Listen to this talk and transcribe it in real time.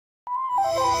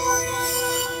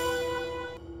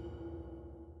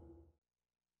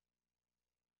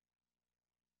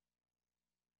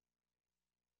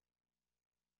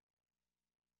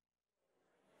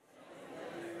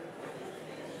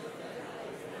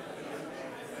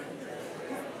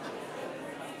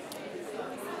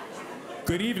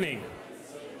Good evening.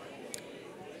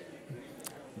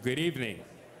 Good evening.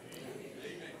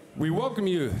 We welcome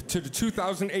you to the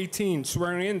 2018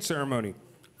 swearing-in ceremony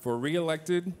for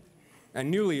re-elected and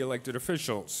newly elected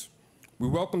officials. We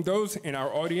welcome those in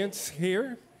our audience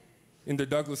here in the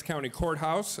Douglas County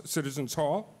Courthouse, Citizens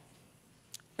Hall,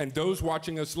 and those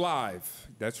watching us live,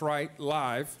 that's right,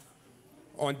 live,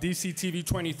 on DCTV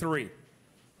 23.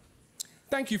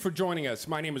 Thank you for joining us.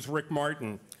 My name is Rick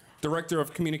Martin, Director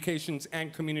of Communications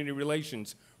and Community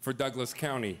Relations for Douglas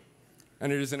County,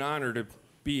 and it is an honor to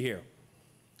be here.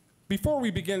 Before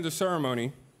we begin the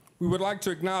ceremony, we would like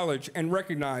to acknowledge and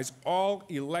recognize all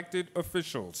elected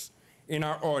officials in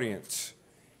our audience.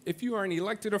 If you are an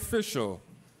elected official,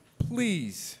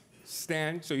 please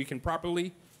stand so you can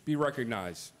properly be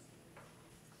recognized.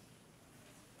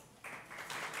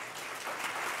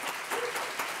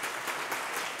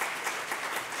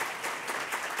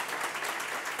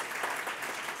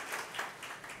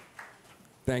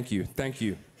 Thank you, thank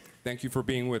you. Thank you for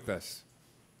being with us.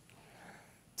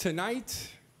 Tonight,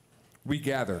 we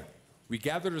gather. We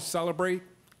gather to celebrate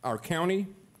our county,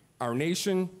 our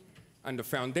nation, and the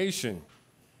foundation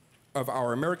of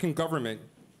our American government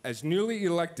as newly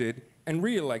elected and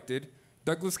re-elected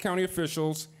Douglas County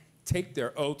officials take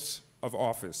their oaths of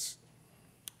office.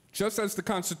 Just as the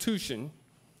Constitution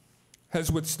has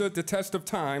withstood the test of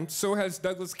time, so has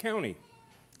Douglas County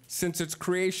since its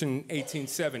creation in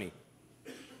 1870.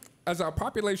 As our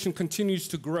population continues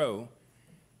to grow,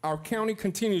 our county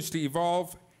continues to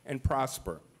evolve and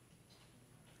prosper.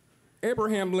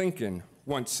 Abraham Lincoln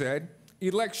once said,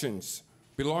 "Elections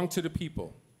belong to the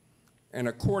people." And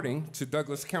according to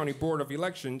Douglas County Board of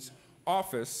Elections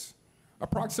office,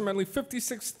 approximately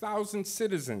 56,000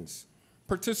 citizens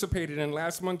participated in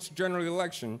last month's general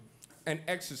election and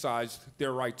exercised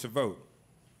their right to vote.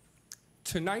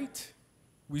 Tonight,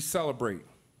 we celebrate.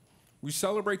 We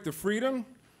celebrate the freedom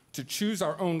to choose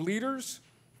our own leaders,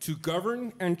 to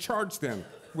govern and charge them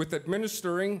with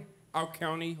administering our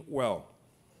county well.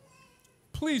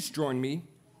 Please join me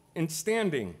in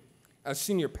standing as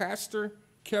Senior Pastor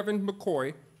Kevin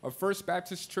McCoy of First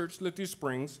Baptist Church, Lithia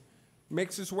Springs,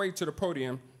 makes his way to the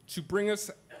podium to bring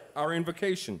us our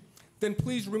invocation. Then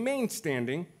please remain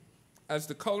standing as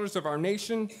the colors of our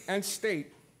nation and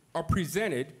state are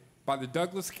presented by the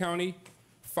Douglas County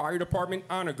Fire Department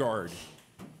Honor Guard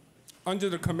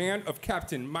under the command of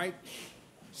Captain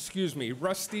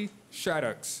Rusty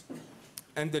Shaddux.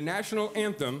 And the national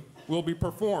anthem will be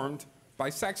performed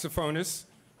by saxophonist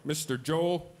Mr.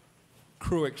 Joel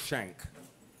Cruikshank.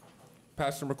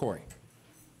 Pastor McCoy.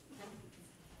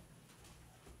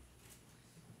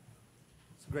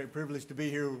 It's a great privilege to be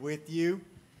here with you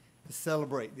to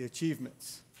celebrate the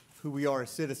achievements of who we are as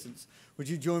citizens. Would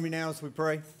you join me now as we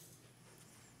pray?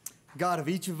 God of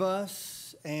each of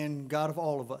us and God of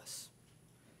all of us,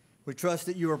 we trust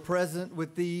that you are present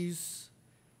with these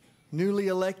newly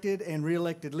elected and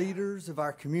re-elected leaders of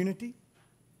our community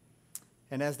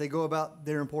and as they go about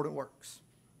their important works.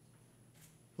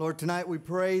 Lord, tonight we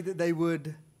pray that they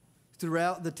would,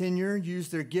 throughout the tenure, use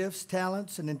their gifts,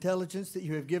 talents, and intelligence that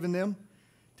you have given them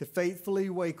to faithfully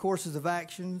weigh courses of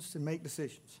actions and make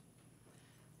decisions.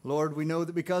 Lord, we know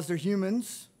that because they're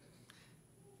humans,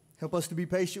 help us to be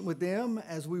patient with them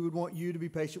as we would want you to be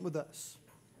patient with us.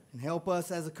 And help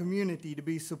us as a community to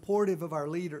be supportive of our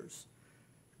leaders,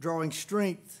 drawing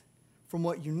strength from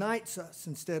what unites us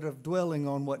instead of dwelling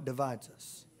on what divides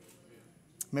us.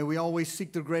 May we always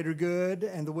seek the greater good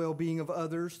and the well-being of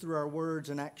others through our words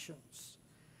and actions.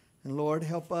 And Lord,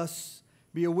 help us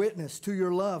be a witness to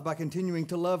your love by continuing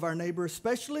to love our neighbor,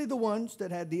 especially the ones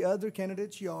that had the other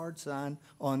candidate's yard sign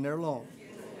on their lawn.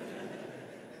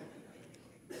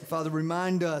 Father,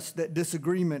 remind us that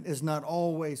disagreement is not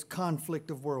always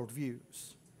conflict of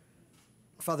worldviews.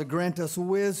 Father, grant us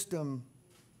wisdom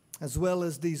as well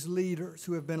as these leaders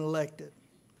who have been elected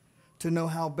to know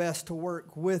how best to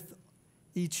work with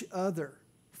each other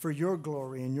for your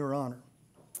glory and your honor.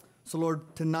 So,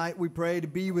 Lord, tonight we pray to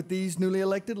be with these newly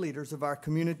elected leaders of our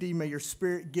community. May your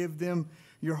Spirit give them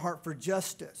your heart for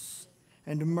justice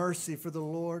and mercy for the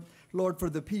Lord, for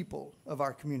the people of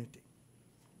our community.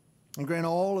 And grant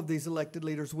all of these elected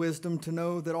leaders wisdom to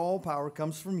know that all power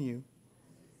comes from you.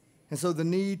 And so the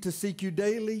need to seek you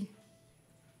daily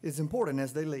is important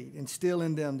as they lead. Instill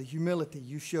in them the humility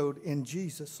you showed in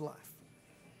Jesus' life.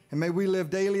 And may we live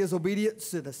daily as obedient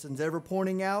citizens, ever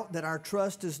pointing out that our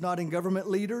trust is not in government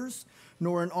leaders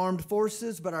nor in armed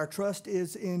forces, but our trust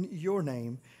is in your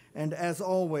name. And as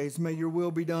always, may your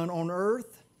will be done on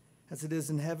earth as it is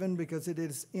in heaven, because it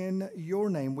is in your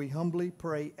name we humbly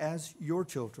pray as your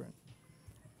children.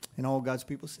 And all God's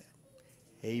people said,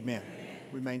 amen. Amen.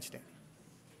 Remain standing.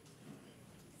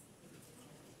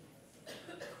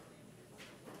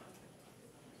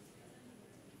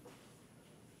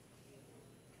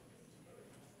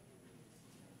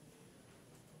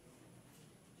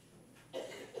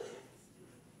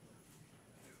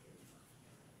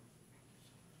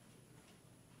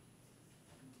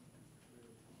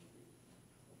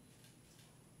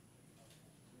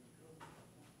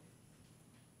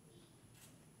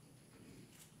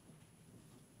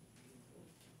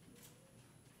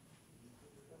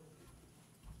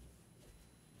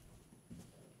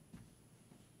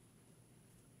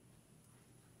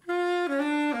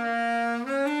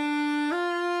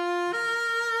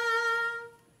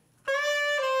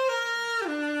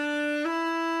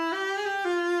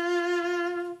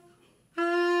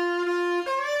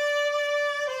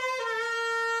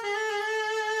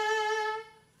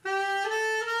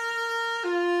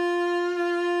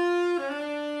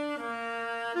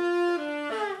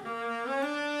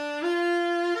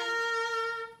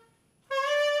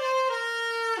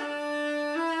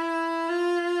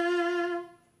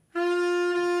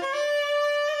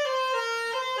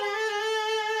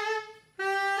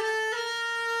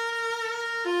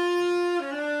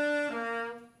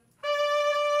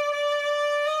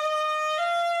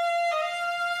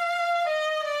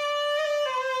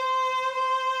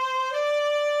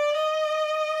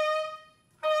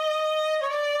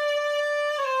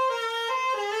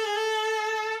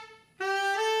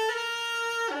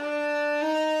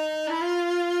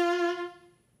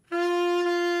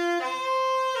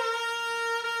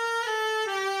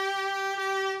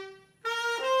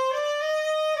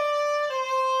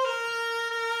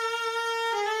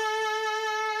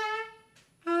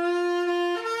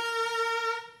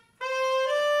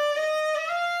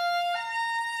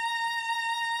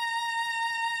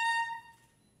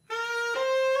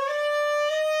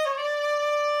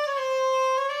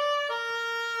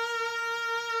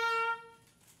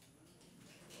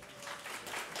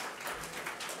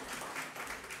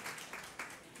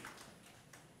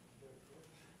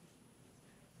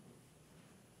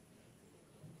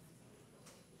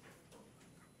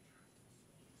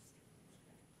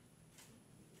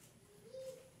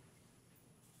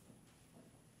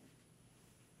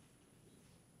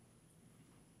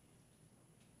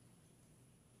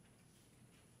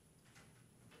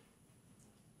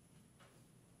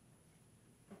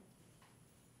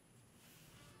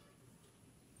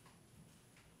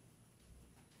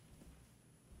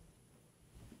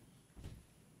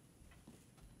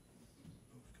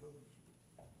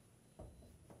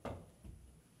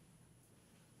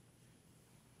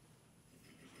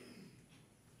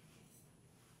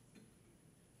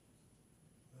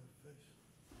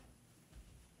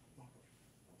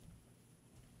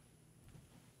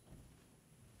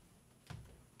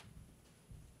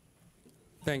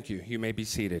 Thank you. You may be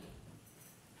seated.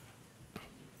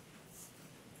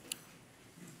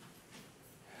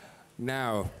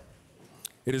 Now,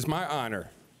 it is my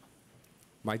honor,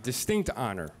 my distinct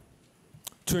honor,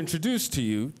 to introduce to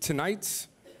you tonight's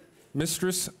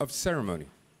Mistress of Ceremony,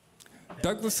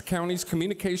 Douglas County's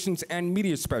Communications and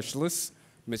Media Specialist,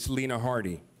 Miss Lena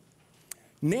Hardy.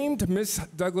 Named Miss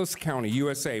Douglas County,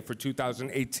 USA for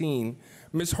 2018,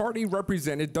 Miss Hardy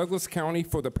represented Douglas County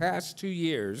for the past 2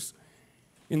 years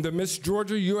in the Miss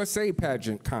Georgia USA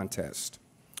pageant contest.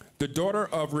 The daughter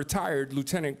of retired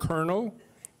Lieutenant Colonel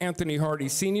Anthony Hardy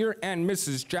Sr. and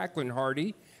Mrs. Jacqueline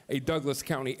Hardy, a Douglas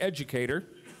County educator,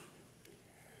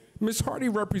 Miss Hardy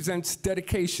represents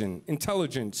dedication,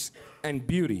 intelligence, and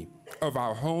beauty of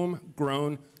our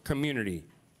homegrown community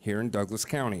here in Douglas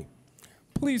County.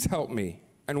 Please help me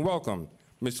and welcome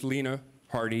Miss Lena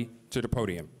Hardy to the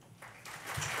podium.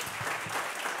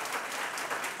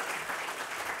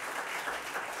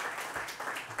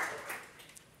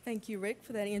 Thank you, Rick,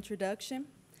 for that introduction.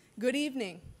 Good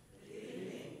evening.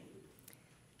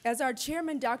 As our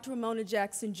chairman, Dr. Ramona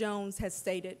Jackson Jones, has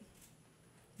stated,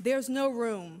 there's no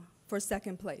room for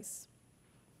second place.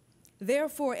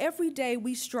 Therefore, every day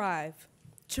we strive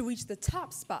to reach the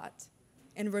top spot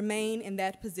and remain in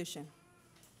that position.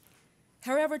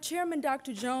 However, Chairman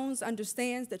Dr. Jones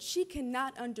understands that she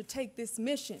cannot undertake this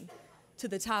mission to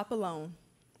the top alone.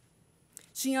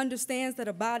 She understands that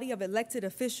a body of elected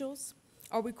officials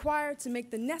are required to make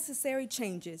the necessary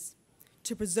changes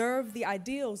to preserve the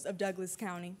ideals of Douglas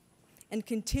County and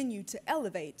continue to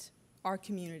elevate our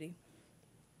community.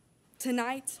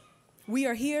 Tonight, we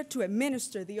are here to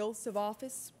administer the oaths of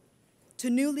office to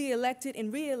newly elected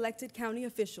and re-elected county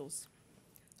officials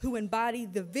who embody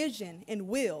the vision and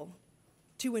will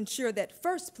to ensure that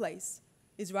first place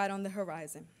is right on the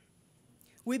horizon.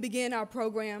 We begin our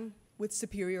program with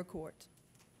Superior Court.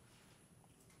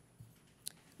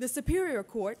 The Superior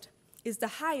Court is the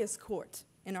highest court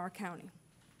in our county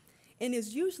and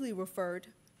is usually referred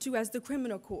to as the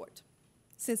criminal court,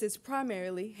 since it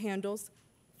primarily handles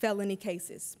felony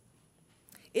cases.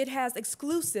 It has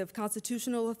exclusive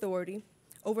constitutional authority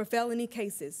over felony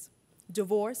cases,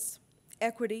 divorce,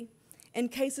 equity,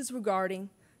 and cases regarding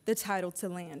the title to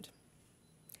land.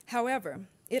 However,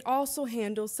 it also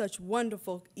handles such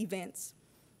wonderful events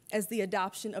as the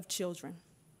adoption of children,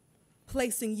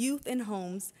 placing youth in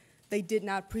homes they did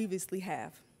not previously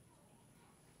have.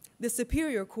 The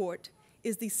Superior Court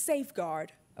is the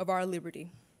safeguard of our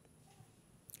liberty.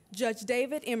 Judge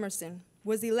David Emerson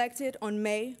was elected on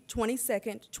May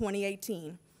 22nd,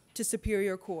 2018 to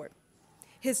Superior Court.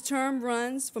 His term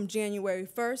runs from January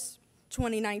 1st,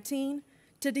 2019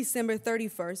 to December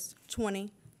 31st,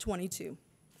 2022.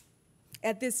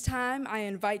 At this time, I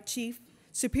invite Chief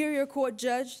Superior Court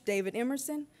Judge David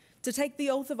Emerson to take the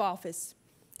oath of office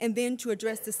and then to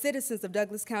address the citizens of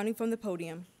Douglas County from the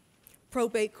podium.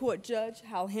 Probate Court Judge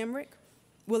Hal Hemrick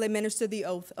will administer the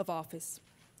oath of office.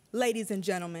 Ladies and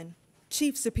gentlemen,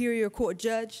 Chief Superior Court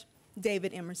Judge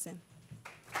David Emerson.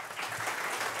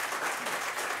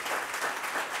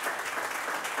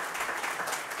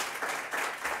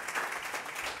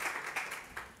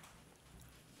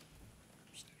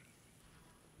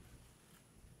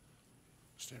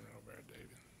 Stand right over there,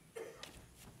 David.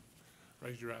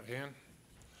 Raise your right hand.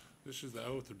 This is the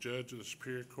oath of Judge of the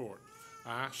Superior Court.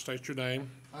 I state your name.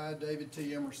 I, David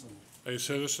T. Emerson, A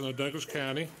citizen of Douglas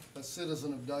County, a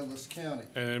citizen of Douglas County,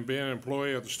 and being an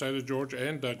employee of the state of Georgia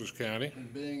and Douglas County,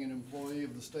 and being an employee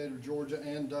of the state of Georgia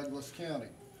and Douglas County,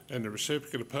 and the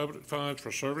recipient of public funds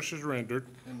for services rendered,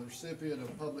 and the recipient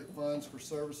of public funds for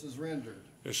services rendered.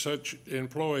 as such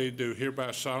employee do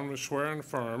hereby solemnly swear and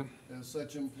affirm As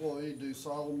such employee do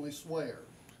solemnly swear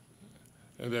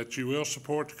and that you will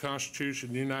support the Constitution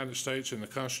of the United States and the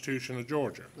Constitution of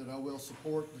Georgia, that I will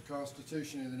support the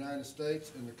Constitution of the United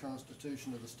States and the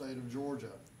Constitution of the state of Georgia.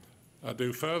 I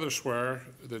do further swear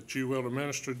that you will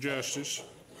administer justice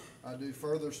I do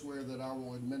further swear that I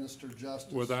will administer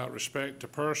justice without respect to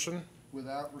person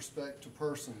without respect to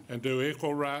person, and do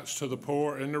equal rights to the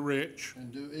poor and the rich,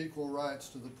 and do equal rights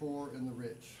to the poor and the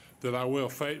rich. that I will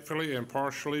faithfully and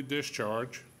partially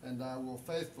discharge And I will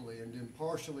faithfully and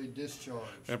impartially discharge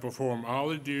and perform all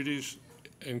the duties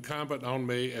incumbent on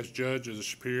me as judge of the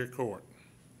Superior Court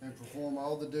and perform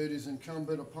all the duties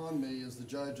incumbent upon me as the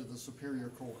judge of the Superior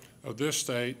Court of this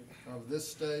state of this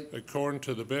state according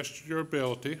to the best of your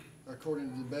ability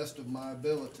according to the best of my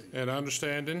ability and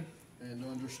understanding and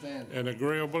understanding, and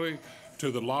agreeably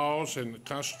to the laws and the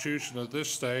Constitution of this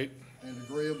state and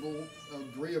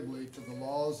agreeably to the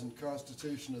laws and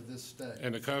Constitution of this state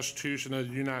and the Constitution of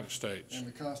the United States. and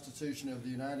the Constitution of the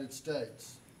United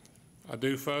States. I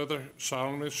do further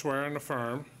solemnly swear and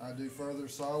affirm I do further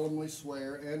solemnly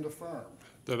swear and affirm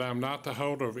that I am not the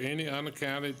holder of any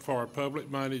unaccounted for public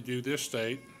money due this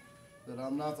state that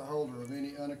I'm not the holder of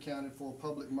any unaccounted for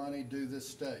public money due this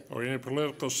state, or any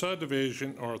political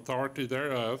subdivision or authority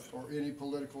thereof, or any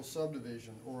political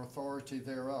subdivision or authority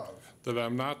thereof, that I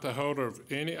am not the holder of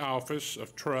any office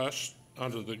of trust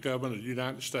under the government of the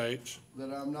United States,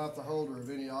 that I'm not the holder of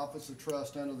any office of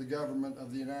trust under the government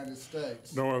of the United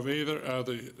States, nor of either of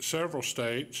the several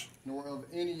states, nor of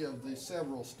any of the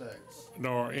several states,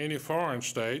 nor any foreign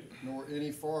state, nor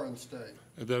any foreign state,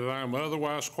 and that I am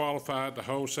otherwise qualified to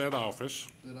hold said office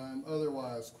that I am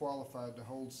otherwise qualified to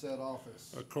hold said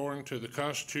office, according to the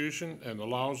Constitution and the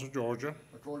laws of Georgia,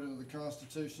 according to the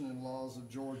Constitution and laws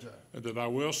of Georgia. and that I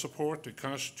will support the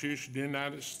Constitution of the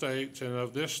United States and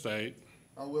of this state,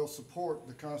 I will support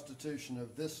the Constitution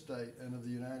of this state and of the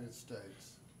United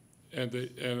States. and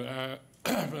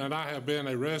I have been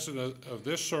a resident of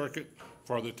this circuit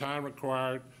for the time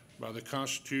required by the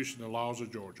Constitution and laws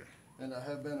of Georgia. And I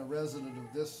have been a resident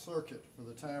of this circuit for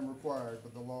the time required by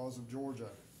the laws of Georgia.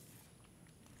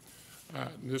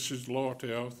 This is the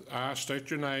loyalty oath. I state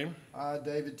your name, I,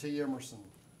 David T. Emerson,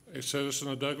 a citizen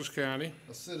of Douglas County,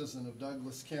 a citizen of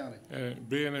Douglas County, and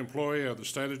being an employee of the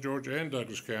state of Georgia and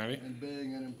Douglas County, and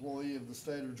being an employee of the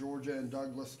state of Georgia and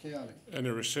Douglas County, and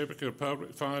a recipient of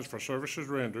public funds for services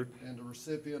rendered, and a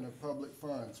recipient of public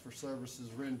funds for services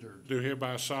rendered, do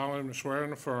hereby solemnly swear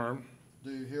and affirm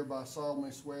do hereby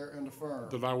solemnly swear and affirm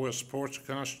that I will support the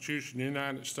Constitution of the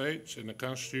United States and the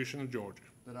Constitution of Georgia.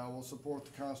 that I will support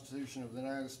the Constitution of the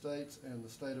United States and the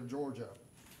state of Georgia.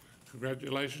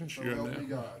 Congratulations. So You're help me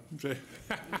now. God.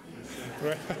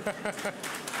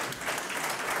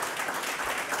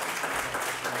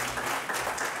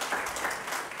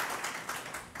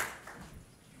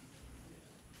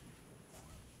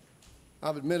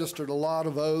 I've administered a lot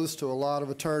of oaths to a lot of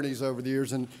attorneys over the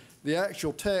years, and the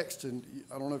actual text, and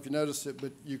I don't know if you noticed it,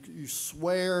 but you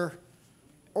swear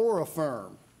or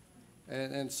affirm.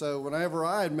 And so whenever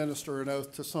I administer an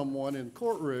oath to someone in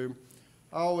courtroom,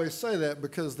 I always say that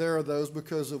because there are those,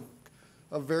 because of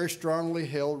very strongly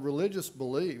held religious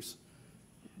beliefs,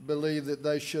 believe that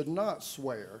they should not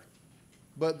swear,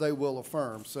 but they will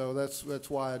affirm. So that's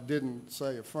why I didn't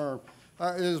say affirm.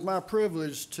 It is my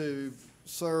privilege to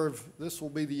serve, this will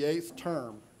be the 8th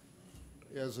term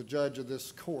as a judge of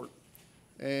this court.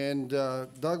 And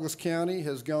Douglas County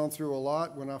has gone through a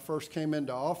lot. When I first came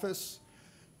into office,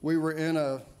 we were in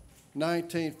a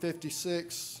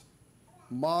 1956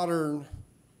 modern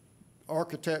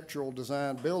architectural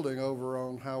design building over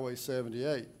on Highway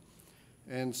 78.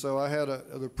 And so I had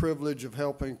the privilege of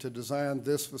helping to design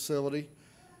this facility.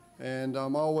 And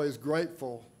I'm always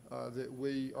grateful that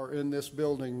we are in this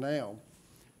building now.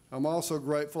 I'm also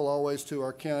grateful always to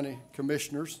our county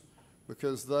commissioners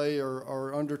because they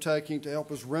are undertaking to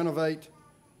help us renovate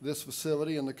this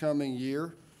facility in the coming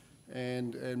year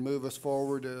and move us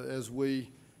forward as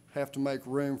we have to make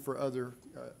room for other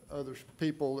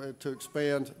people to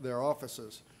expand their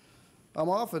offices. I'm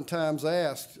oftentimes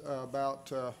asked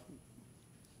about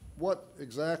what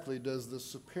exactly does the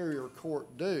Superior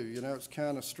Court do? You know, it's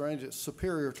kind of strange. It's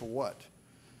superior to what?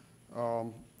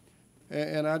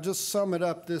 And I just sum it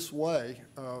up this way.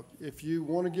 If you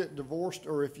want to get divorced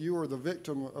or if you are the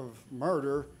victim of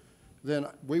murder, then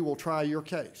we will try your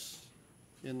case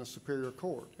in the Superior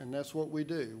Court. And that's what we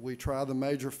do. We try the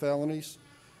major felonies.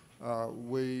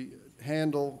 We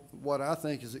handle what I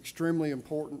think is extremely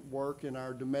important work in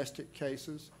our domestic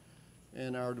cases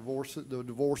and our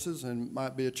divorces, and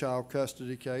might be a child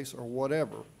custody case or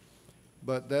whatever.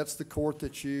 But that's the court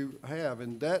that you have.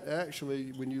 And that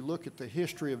actually, when you look at the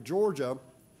history of Georgia,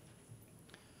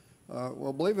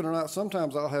 well, believe it or not,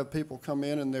 sometimes I'll have people come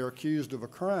in and they're accused of a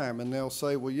crime, and they'll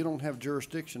say, well, you don't have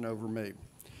jurisdiction over me.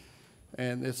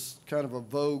 And it's kind of a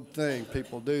vogue thing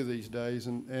people do these days.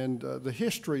 And the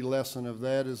history lesson of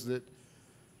that is that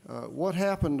what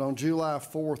happened on July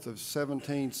 4th of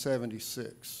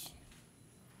 1776?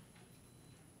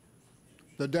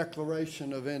 The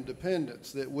Declaration of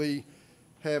Independence that we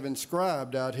have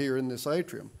inscribed out here in this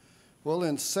atrium. Well,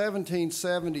 in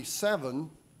 1777,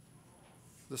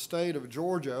 the state of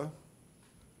Georgia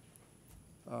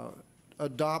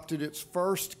adopted its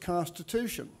first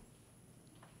constitution.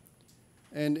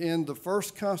 And in the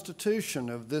first constitution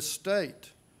of this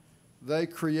state, they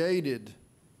created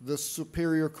the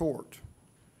Superior Court.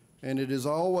 And it has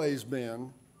always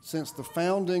been, since the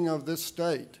founding of this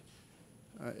state.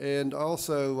 And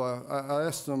also, I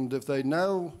asked them if they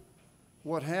know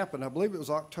what happened. I believe it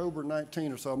was October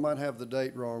 19 or so. I might have the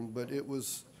date wrong, but it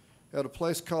was at a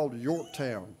place called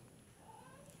Yorktown.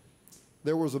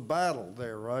 there was a battle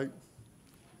there, right?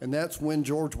 And that's when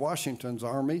George Washington's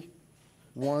army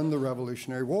won the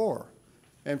Revolutionary War.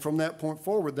 And from that point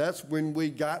forward, that's when we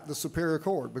got the Superior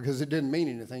Court, because it didn't mean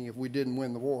anything if we didn't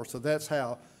win the war. So that's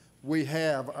how we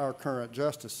have our current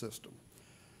justice system.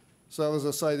 So as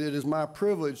I say, it is my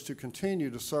privilege to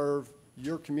continue to serve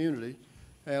your community.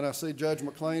 And I see Judge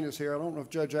McLean is here. I don't know if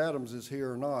Judge Adams is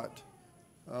here or not.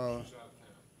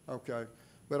 Okay.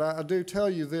 But I do tell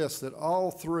you this, that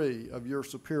all three of your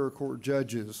Superior Court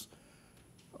judges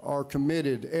are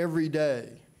committed every day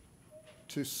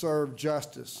to serve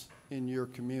justice in your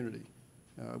community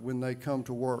when they come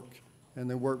to work. And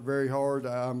they work very hard.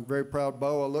 I'm very proud,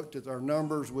 Bo. I looked at our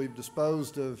numbers. We've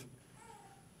disposed of,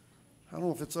 I don't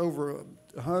know if it's over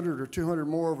 100 or 200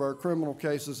 more of our criminal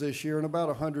cases this year and about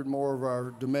 100 more of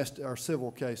our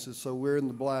civil cases. So we're in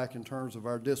the black in terms of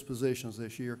our dispositions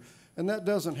this year. And that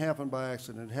doesn't happen by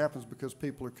accident. It happens because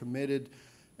people are committed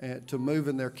to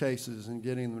moving their cases and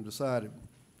getting them decided.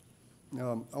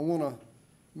 I want to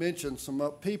mention some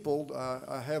people.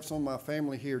 I have some of my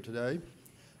family here today.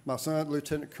 My son,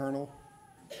 Lieutenant Colonel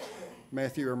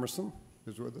Matthew Emerson,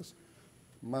 is with us.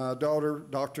 My daughter,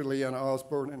 Dr. Leanna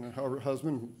Osborne, and her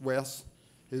husband, Wes,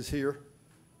 is here.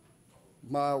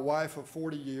 My wife of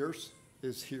 40 years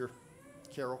is here,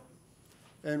 Carol.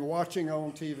 And watching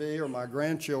on TV are my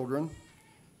grandchildren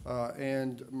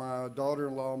and my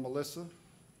daughter-in-law, Melissa,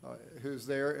 who's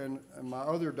there, and my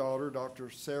other daughter, Dr.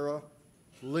 Sarah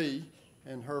Lee,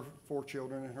 and her 4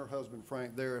 children, and her husband,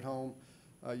 Frank, there at home.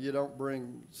 You don't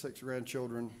bring 6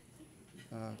 grandchildren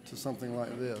to something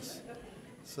like this.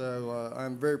 So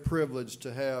I'm very privileged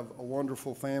to have a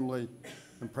wonderful family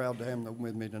and proud to have them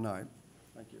with me tonight.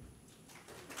 Thank you.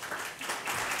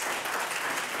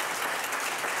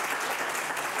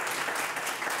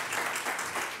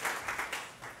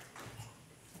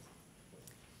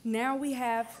 Now we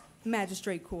have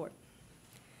Magistrate Court.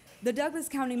 The Douglas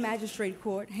County Magistrate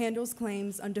Court handles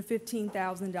claims under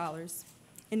 $15,000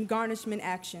 in garnishment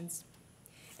actions.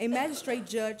 A magistrate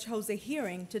judge holds a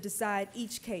hearing to decide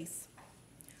each case.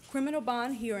 Criminal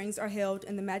bond hearings are held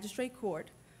in the Magistrate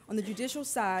Court on the judicial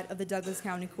side of the Douglas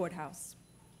County Courthouse.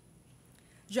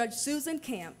 Judge Susan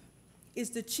Camp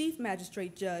is the Chief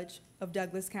Magistrate Judge of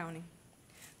Douglas County.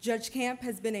 Judge Camp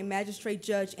has been a magistrate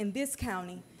judge in this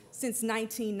county since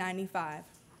 1995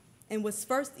 and was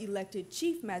first elected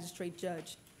Chief Magistrate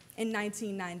Judge in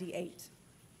 1998.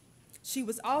 She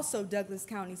was also Douglas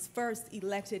County's first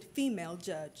elected female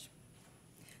judge.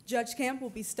 Judge Camp will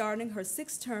be starting her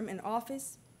 6th term in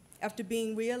office after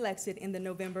being reelected in the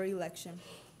November election.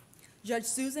 Judge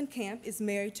Susan Camp is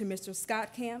married to Mr.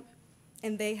 Scott Camp,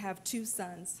 and they have 2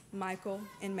 sons, Michael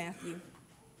and Matthew.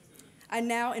 I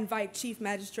now invite Chief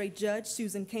Magistrate Judge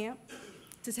Susan Camp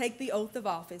to take the oath of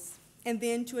office and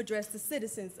then to address the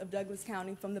citizens of Douglas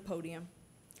County from the podium.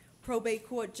 Probate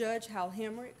Court Judge Hal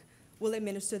Hemrick will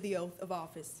administer the oath of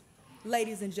office.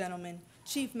 Ladies and gentlemen,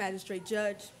 Chief Magistrate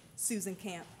Judge Susan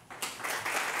Camp.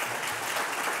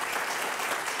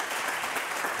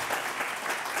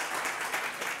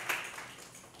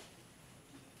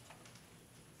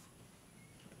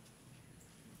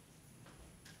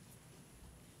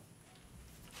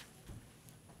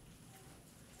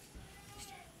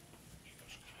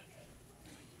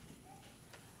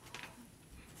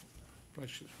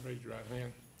 Raise your right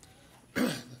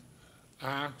hand.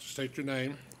 I state your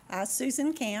name, I,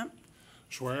 Susan Camp,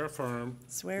 swear affirm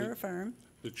swear or affirm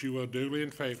that you will duly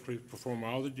and faithfully perform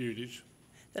all the duties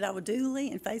that I will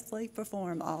duly and faithfully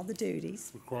perform all the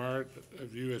duties required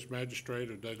of you as magistrate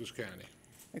of Douglas County,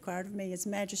 required of me as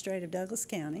magistrate of Douglas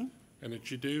County. and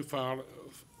that you do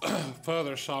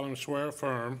further solemnly swear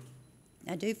affirm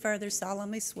I do further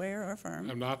solemnly swear or affirm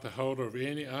I'm not the holder of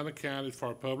any unaccounted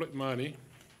for public money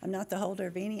I'm not the holder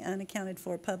of any unaccounted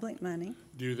for public money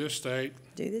due this state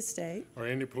due this state or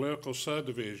any political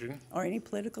subdivision or any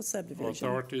political subdivision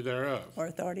or authority thereof. or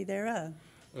authority thereof.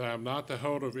 That I am not the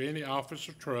holder of any office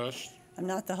or trust I'm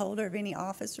not the holder of any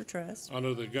office or trust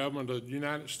under the government of the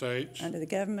United States, under the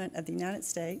government of the United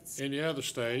States, any other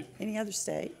state, any other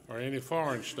state, or any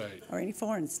foreign state, or any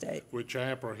foreign state, which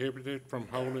I am prohibited from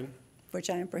holding which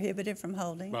I am prohibited from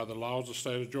holding by the laws of the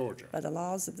state of Georgia. by the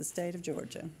laws of the state of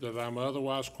Georgia. That I am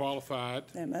otherwise qualified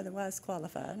That I am otherwise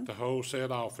qualified to hold said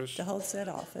office to hold said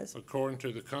office according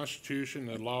to the Constitution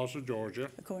and laws of Georgia.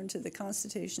 according to the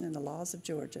Constitution and the laws of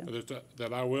Georgia.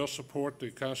 That I will support the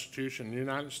Constitution of the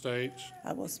United States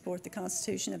I will support the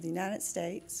Constitution of the United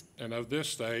States and of this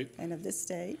state. and of this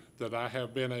state, That I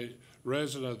have been a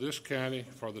resident of this county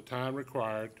for the time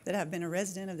required that I have been a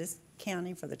resident of this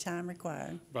county for the time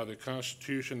required by the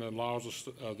Constitution and laws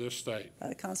of this state. by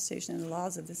the Constitution and the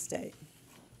laws of this state.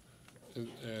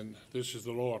 and this is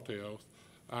the loyalty oath.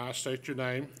 I state your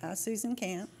name, I, Susan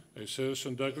Camp, a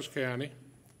citizen of Douglas County,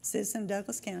 citizen of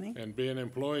Douglas County, and being an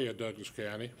employee of Douglas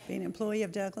County, being an employee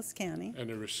of Douglas County,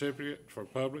 and a recipient for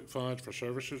public funds for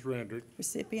services rendered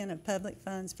recipient of public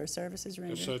funds for services as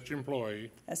rendered such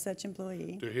employee, as such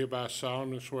employee, do hereby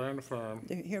solemnly swear and affirm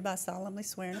do hereby solemnly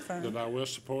swear and affirm that I will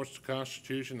support the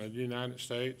Constitution of the United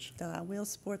States that I will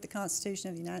support the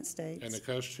Constitution of the United and States the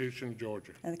Constitution of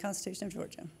Georgia. and the Constitution of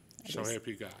Georgia. I So do. help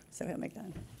you God. So help me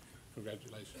God.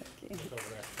 Congratulations. Thank you. Look over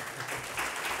there.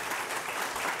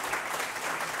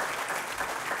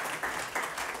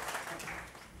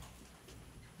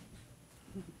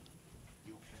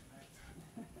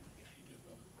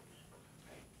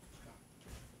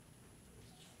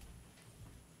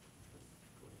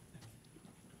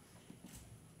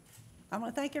 I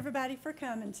want to thank everybody for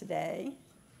coming today.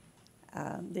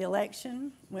 The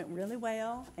election went really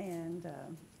well, and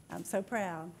I'm so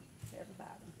proud of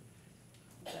everybody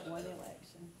that won the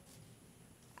election.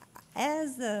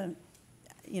 As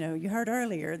you heard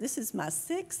earlier, this is my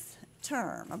 6th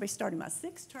term. I'll be starting my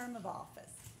 6th term of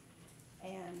office,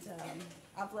 and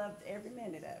I've loved every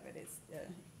minute of it. It's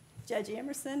Judge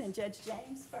Emerson and Judge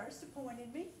James first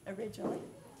appointed me originally,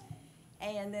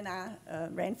 and then I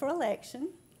ran for election.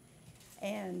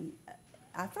 And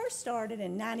I first started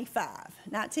in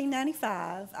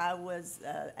 1995. I was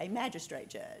a magistrate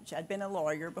judge. I'd been a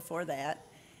lawyer before that.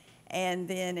 And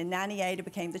then in 98, I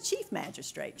became the chief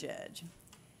magistrate judge.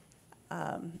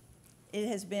 It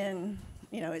has been,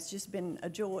 it's just been a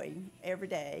joy every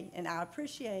day. And I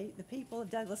appreciate the people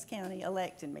of Douglas County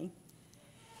electing me.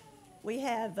 We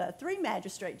have 3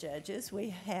 magistrate judges. We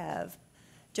have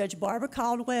Judge Barbara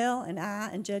Caldwell and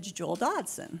I and Judge Joel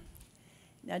Dodson.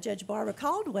 Now, Judge Barbara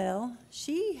Caldwell,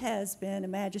 she has been a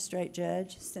magistrate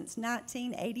judge since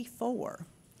 1984.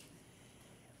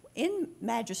 In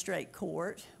magistrate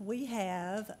court, we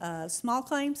have a small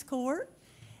claims court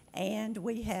and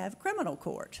we have criminal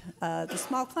court. The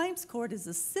small claims court is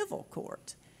a civil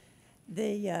court.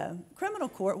 The criminal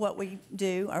court, what we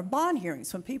do are bond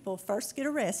hearings. When people first get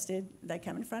arrested, they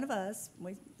come in front of us,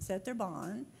 we set their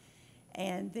bond,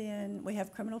 and then we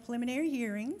have criminal preliminary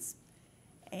hearings.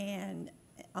 And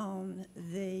on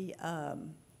the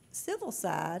civil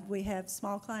side, we have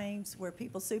small claims where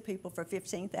people sue people for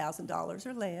 $15,000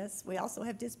 or less. We also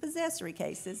have dispossessory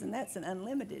cases, and that's an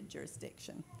unlimited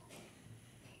jurisdiction.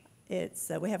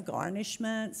 We have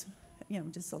garnishments,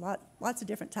 just lots of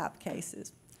different type of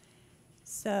cases.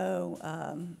 So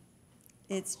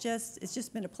it's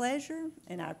just been a pleasure,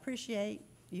 and I appreciate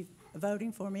you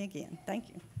voting for me again. Thank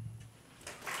you.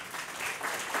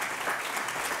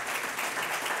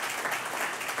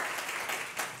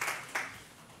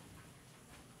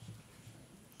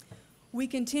 We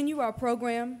continue our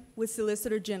program with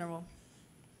Solicitor General.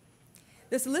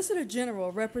 The Solicitor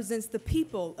General represents the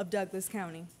people of Douglas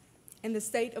County and the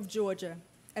state of Georgia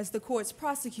as the court's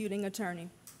prosecuting attorney.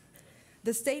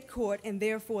 The state court, and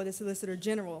therefore the Solicitor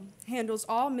General, handles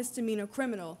all misdemeanor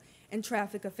criminal and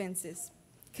traffic offenses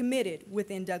committed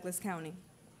within Douglas County.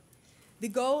 The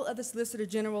goal of the Solicitor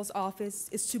General's office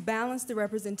is to balance the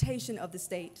representation of the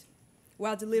state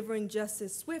while delivering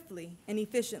justice swiftly and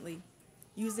efficiently,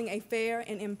 using a fair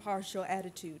and impartial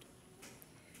attitude.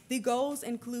 The goals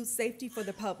include safety for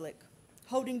the public,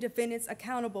 holding defendants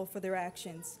accountable for their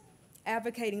actions,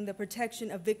 advocating the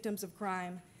protection of victims of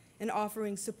crime, and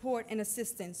offering support and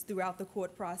assistance throughout the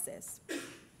court process.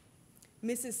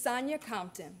 Mrs. Sonia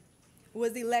Compton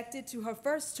was elected to her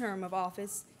first term of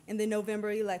office in the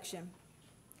November election.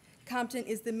 Compton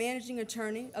is the managing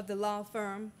attorney of the law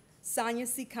firm Sonia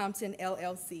C. Compton,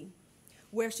 LLC,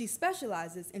 where she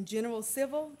specializes in general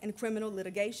civil and criminal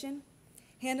litigation,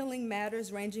 handling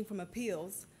matters ranging from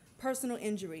appeals, personal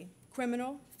injury,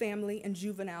 criminal, family, and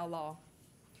juvenile law.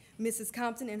 Mrs.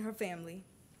 Compton and her family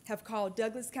have called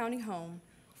Douglas County home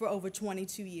for over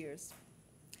 22 years.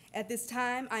 At this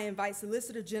time, I invite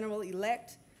Solicitor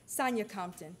General-elect Sonia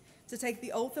Compton to take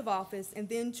the oath of office and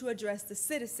then to address the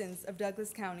citizens of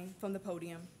Douglas County from the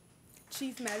podium.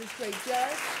 Chief Magistrate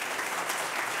Judge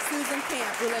Susan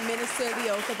Camp will administer the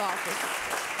oath of office.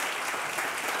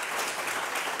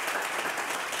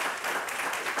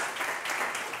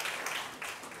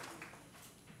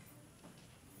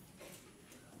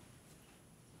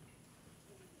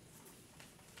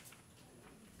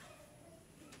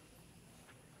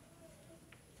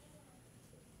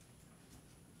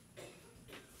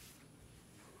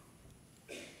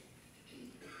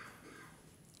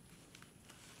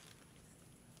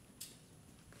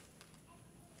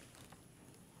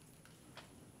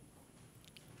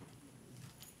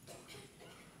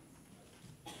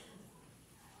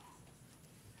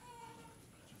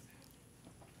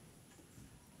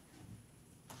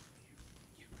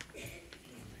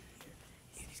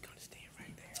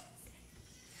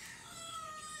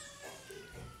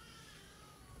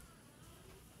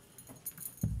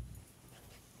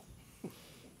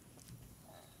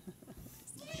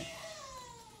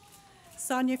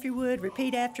 Sonia, if you would,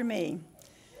 repeat after me.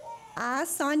 I,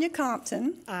 Sonia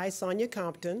Compton, I, Sonia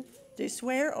Compton, do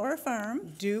swear or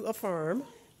affirm do affirm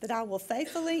that I will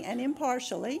faithfully and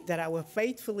impartially, that I will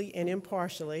faithfully and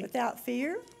impartially, without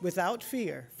fear, without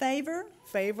fear, favor,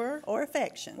 favor, or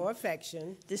affection, or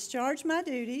affection, discharge my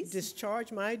duties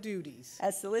discharge my duties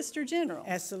as Solicitor General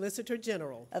as Solicitor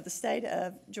General of the State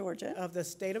of Georgia, of the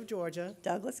State of Georgia,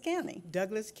 Douglas County,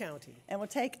 Douglas County, and will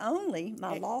take only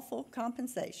my lawful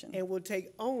compensation. and will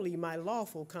take only my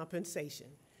lawful compensation.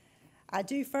 I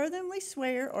do furthermore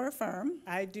swear or affirm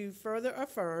I do further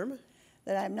affirm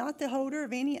that I am not the holder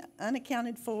of any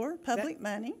unaccounted for public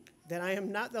money that I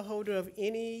am not the holder of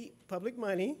any public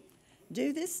money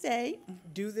due this state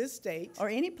due this state or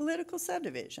any political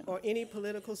subdivision or any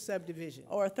political subdivision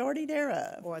or authority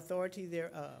thereof, or authority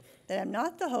thereof, that I am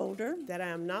not the holder that I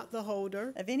am not the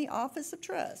holder of any office of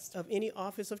trust of any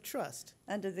office of trust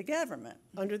under the government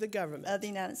under the government of the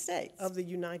United States, of the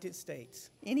United States,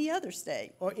 any other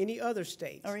state, or any other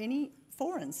state, or any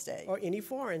foreign state, or any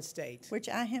foreign state, which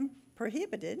I am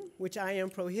prohibited which I am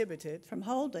prohibited from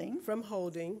holding from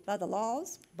holding by the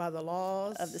laws by the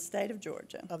laws of the state of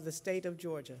Georgia, of the state of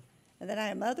Georgia, and that I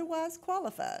am otherwise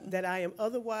qualified that I am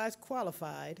otherwise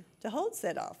qualified to hold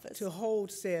said office to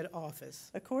hold said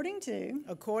office according to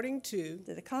according to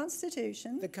the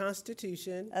Constitution the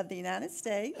Constitution of the United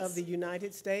States of the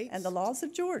United States and the laws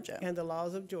of Georgia, and the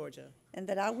laws of Georgia, and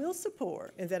that I will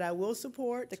support and that I will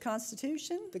support the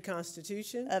Constitution the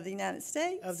Constitution of the United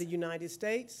States of the United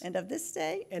States and of this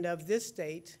state, and of this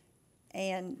state,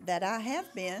 and that I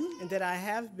have been and that I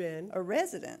have been a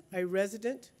resident a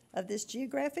resident of this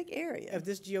geographic area of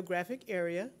this geographic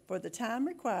area for the time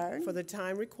required for the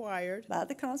time required by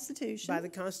the Constitution by the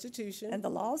Constitution and the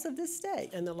laws of this state.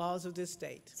 and the laws of this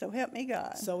state. So help me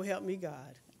God. So help me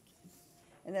God.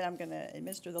 And then I'm going to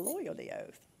administer the loyalty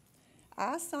oath.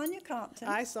 I, Sonia Compton,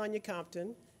 I, Sonia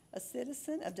Compton, a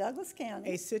citizen of Douglas a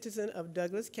County, citizen of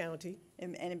Douglas County,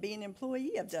 and being an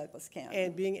employee of Douglas County,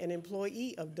 and being an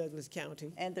employee of Douglas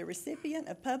County, and the recipient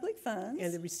of public funds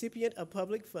and the recipient of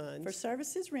public for funds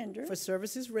services rendered for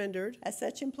services rendered as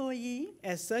such employee,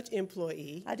 as such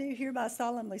employee, I do hereby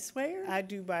solemnly swear I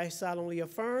do by solemnly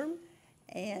affirm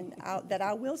that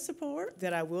I will support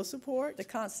that I will support the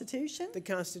Constitution the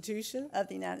Constitution of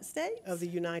the United States of the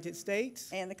United States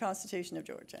and the Constitution of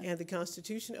Georgia. and the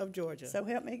Constitution of Georgia. So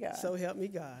help me God. So help me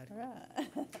God. All right.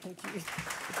 Thank you.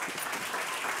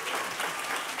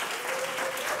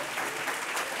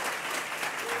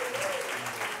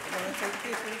 Want to take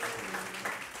pictures?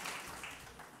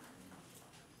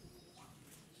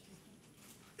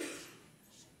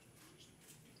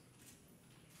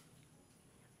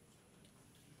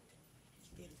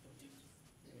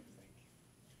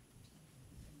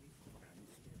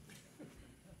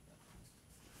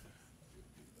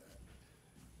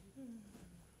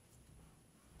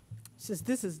 Since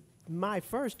this is my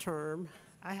first term,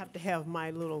 I have to have my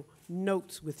little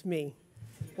notes with me.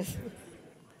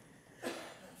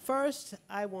 First,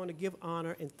 I want to give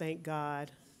honor and thank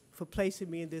God for placing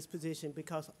me in this position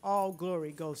because all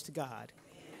glory goes to God.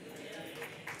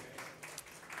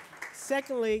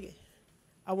 Secondly,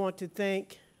 I want to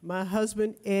thank my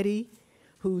husband, Eddie,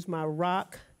 who's my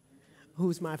rock,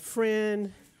 who's my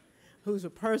friend, who's a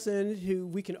person who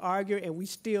we can argue and we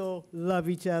still love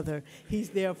each other. He's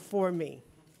there for me.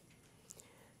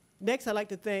 Next, I'd like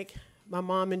to thank my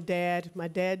mom and dad. My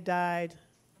dad died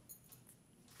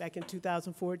back in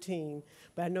 2014,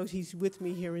 but I know he's with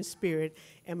me here in spirit.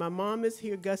 And my mom is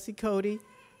here, Gussie Cody,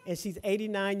 and she's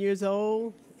 89 years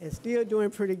old and still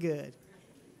doing pretty good.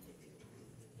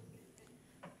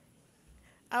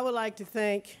 I would like to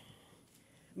thank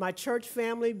my church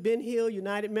family, Ben Hill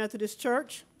United Methodist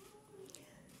Church.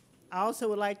 I also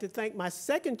would like to thank my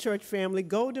second church family,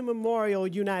 Golden Memorial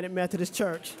United Methodist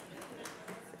Church.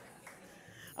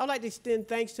 I'd like to extend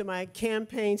thanks to my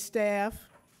campaign staff,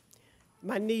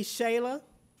 my niece Shayla,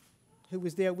 who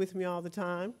was there with me all the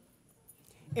time,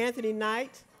 Anthony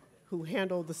Knight, who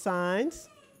handled the signs.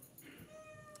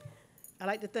 I'd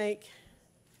like to thank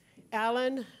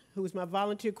Alan, who was my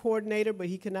volunteer coordinator, but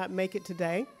he could not make it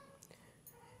today.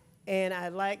 And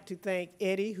I'd like to thank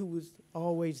Eddie, who was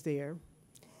always there.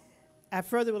 I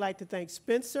further would like to thank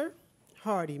Spencer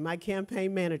Hardy, my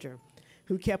campaign manager,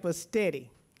 who kept us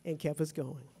steady and kept us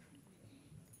going.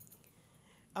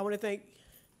 I want to thank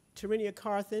Terenia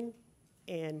Carthen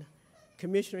and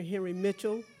Commissioner Henry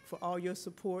Mitchell for all your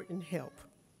support and help.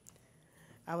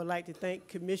 I would like to thank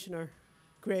Commissioner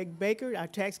Greg Baker, our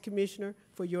tax commissioner,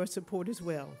 for your support as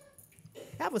well.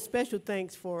 I have a special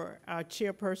thanks for our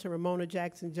chairperson, Ramona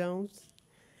Jackson Jones,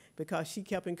 because she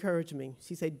kept encouraging me.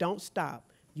 She said, don't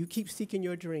stop, You keep seeking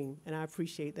your dream, and I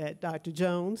appreciate that, Dr.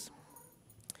 Jones.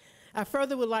 I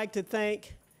further would like to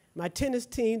thank my tennis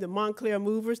team, the Montclair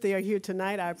Movers. They are here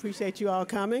tonight. I appreciate you all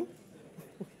coming.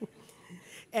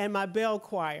 And my bell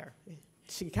choir,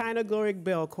 Shekinah Glory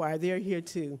Bell Choir. They're here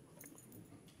too.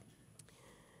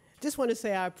 Just want to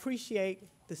say I appreciate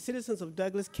the citizens of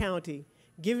Douglas County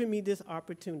giving me this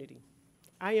opportunity.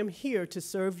 I am here to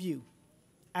serve you.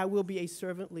 I will be a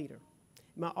servant leader.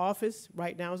 My office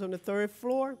right now is on the 3rd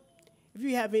floor. If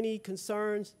you have any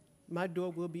concerns, my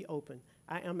door will be open.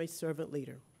 I am a servant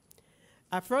leader.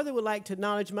 I further would like to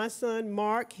acknowledge my son,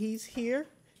 Mark. He's here,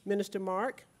 Minister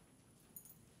Mark,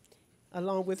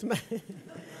 along with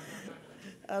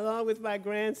my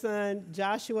grandson,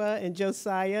 Joshua, and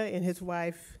Josiah, and his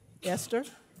wife, Esther.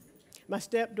 My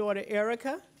stepdaughter,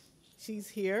 Erica, she's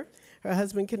here. Her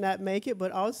husband cannot make it,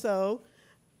 but also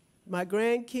my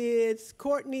grandkids,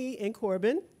 Courtney and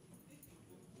Corbin,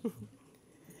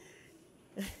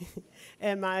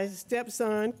 and my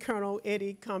stepson, Colonel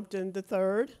Eddie Compton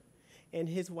III, and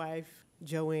his wife,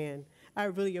 Joanne. I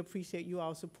really appreciate you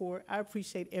all's support. I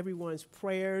appreciate everyone's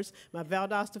prayers. My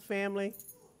Valdosta family,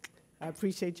 I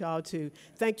appreciate y'all too.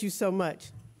 Thank you so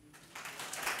much.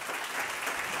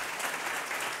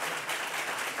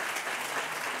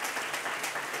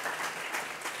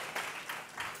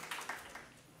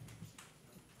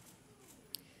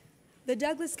 The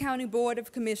Douglas County Board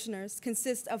of Commissioners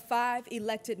consists of 5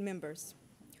 elected members,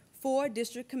 4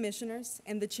 district commissioners,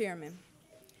 and the chairman.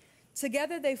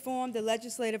 Together, they form the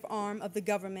legislative arm of the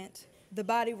government, the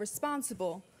body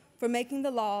responsible for making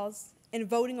the laws and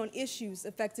voting on issues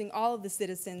affecting all of the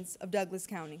citizens of Douglas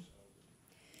County.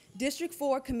 District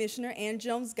 4 Commissioner Ann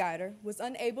Jones-Guider was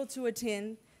unable to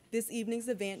attend this evening's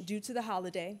event due to the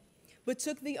holiday, but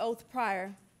took the oath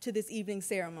prior to this evening's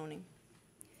ceremony.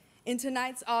 In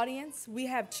tonight's audience, we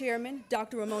have Chairman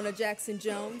Dr. Ramona Jackson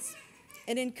Jones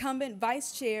and incumbent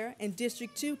Vice Chair and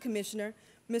District 2 Commissioner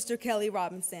Mr. Kelly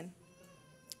Robinson,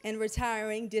 and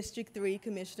retiring District 3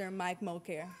 Commissioner Mike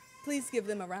Mulcair. Please give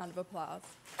them a round of applause.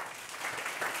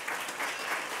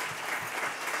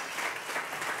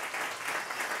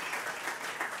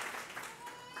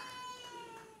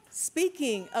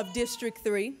 Speaking of District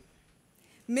 3,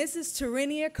 Mrs.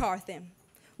 Terenia Carthen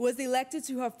was elected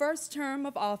to her first term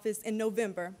of office in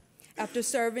November after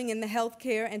serving in the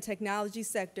healthcare and technology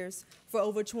sectors for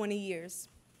over 20 years.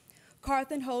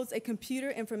 Carthen holds a computer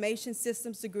information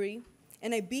systems degree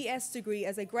and a BS degree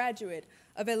as a graduate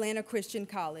of Atlanta Christian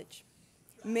College.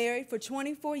 Married for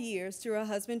 24 years to her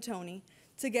husband, Tony,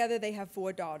 together they have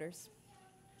 4 daughters.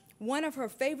 One of her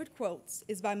favorite quotes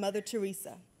is by Mother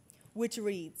Teresa, which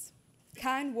reads,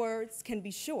 "Kind words can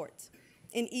be short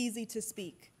and easy to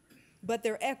speak, but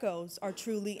their echoes are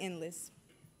truly endless."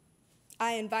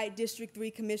 I invite District 3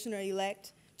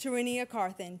 Commissioner-elect Terenia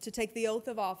Carthen to take the oath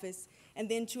of office and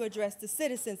then to address the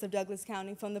citizens of Douglas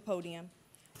County from the podium.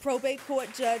 Probate Court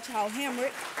Judge Hal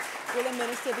Hamrick will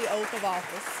administer the oath of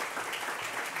office.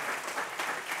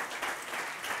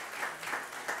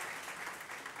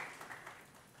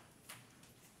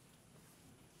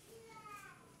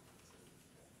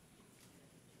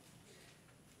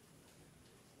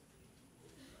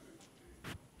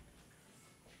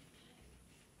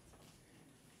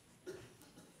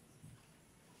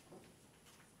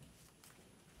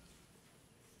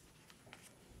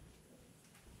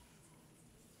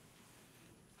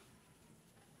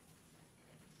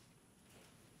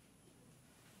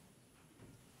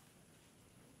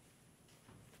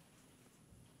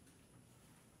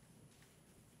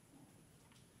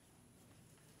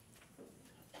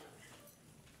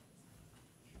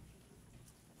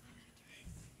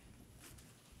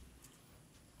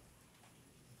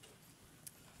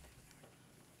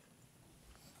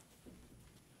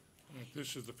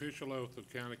 This is the official oath of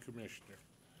County Commissioner.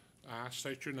 I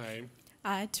state your name,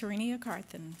 I, Terenia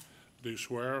Carthen, do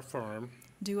swear or affirm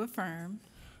do affirm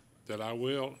that I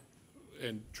will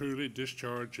and truly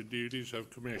discharge the duties of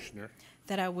Commissioner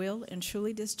that I will and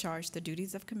truly discharge the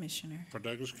duties of Commissioner for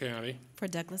Douglas County for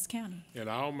Douglas County in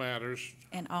all matters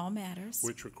in all matters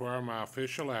which require my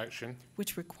official action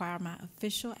which require my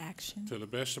official action to the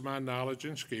best of my knowledge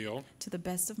and skill. to the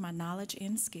best of my knowledge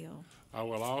and skill. I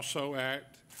will also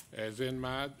act as in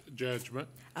my judgment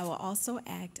I will also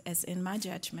act as in my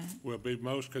judgment, will be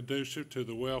most conducive to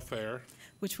the welfare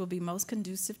which will be most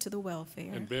conducive to the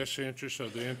welfare and best interests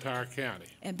of the entire county.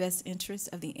 and best interests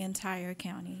of the entire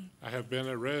county. I have been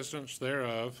a resident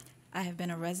thereof I have been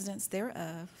a resident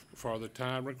thereof for the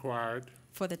time required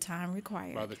for the time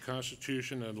required by the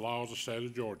Constitution and laws of the state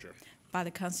of Georgia. by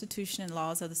the Constitution and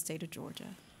laws of the state of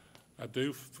Georgia. I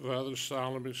do further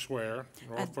solemnly swear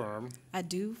or affirm I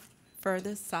do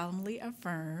further solemnly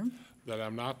affirm that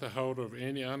I'm not the holder of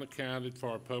any unaccounted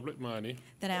for public money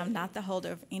that I am not the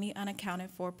holder of any unaccounted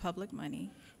for public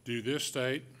money due this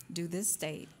state due this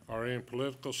state or any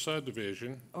political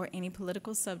subdivision or any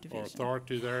political or subdivision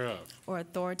authority thereof, or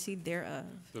authority thereof,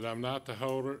 that I'm not the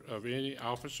holder of any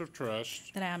office of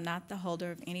trust that I am not the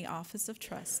holder of any office of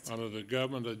trust under the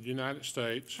government of the United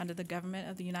States, under the government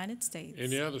of the United States,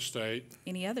 any other state,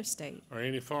 any other state, or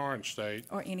any foreign state,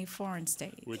 or any foreign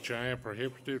state, which I am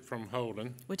prohibited from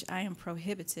holding which I am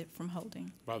prohibited from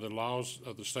holding by the laws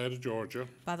of the state of Georgia,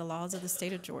 by the laws of the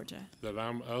state of Georgia, that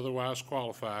I'm otherwise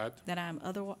qualified that I am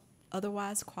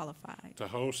otherwise qualified to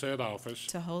hold said office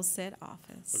to hold said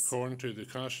office according to the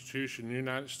Constitution of the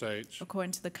United States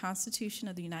according to the Constitution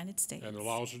of the United States and the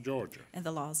laws of Georgia, and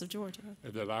the laws of Georgia,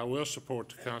 and that I will support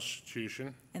the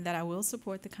Constitution and that I will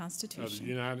support the of the Constitution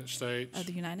United States of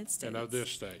the United States and of this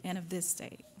state. and of this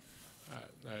state.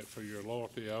 For your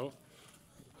loyalty oath,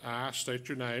 I state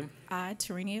your name, I,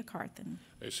 Terenia Carthen,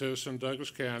 a citizen of Douglas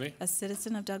County, a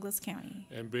citizen of Douglas County,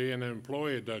 and being an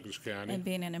employee of Douglas County, and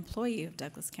being an employee of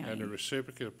Douglas and a County,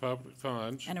 recipient of public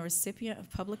funds and a recipient of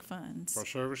public funds for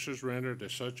services rendered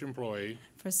as such employee,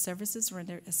 for services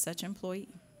rendered as such employee,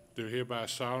 do hereby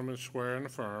solemnly swear and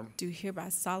affirm do hereby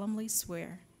solemnly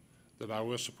swear that I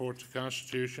will support the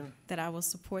Constitution that I will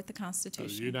support the of the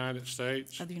Constitution United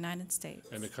States of the United States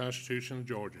and the Constitution of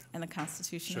Georgia. and the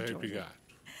Constitution So of help you Georgia. God.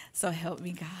 So help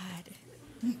me God.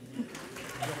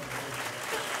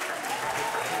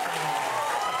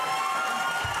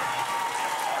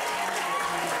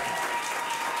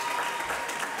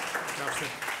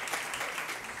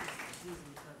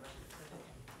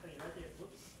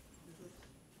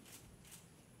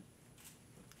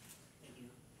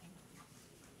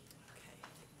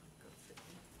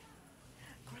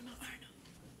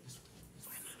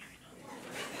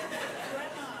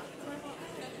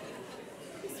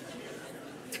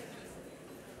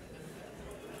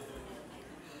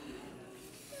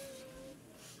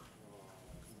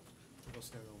 We'll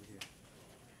start over here.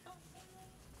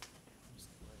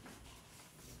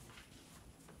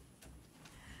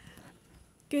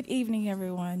 Good evening,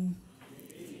 everyone.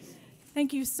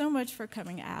 Thank you so much for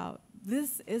coming out.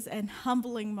 This is an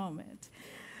humbling moment.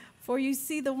 For you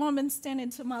see, the woman standing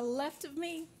to my left of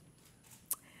me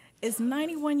is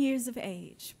 91 years of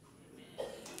age.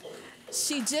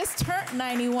 She just turned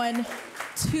 91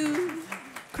 to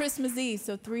Christmas Eve,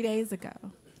 so 3 days ago.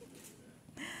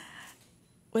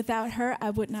 Without her, I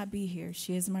would not be here.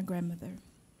 She is my grandmother.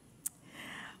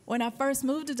 When I first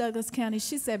moved to Douglas County,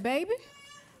 she said, "Baby,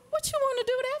 what you want to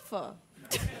do that for?"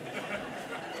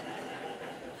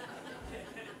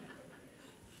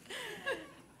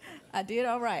 I did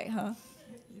all right, huh?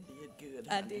 You did good.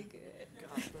 I did good.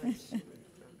 God bless you.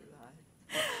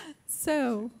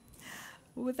 So,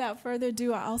 without further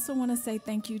ado, I also want to say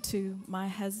thank you to my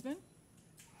husband.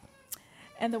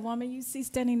 And the woman you see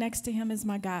standing next to him is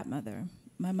my godmother.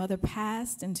 My mother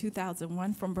passed in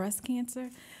 2001 from breast cancer,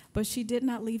 but she did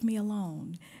not leave me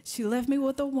alone. She left me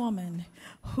with a woman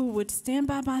who would stand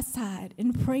by my side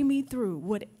and pray me through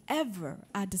whatever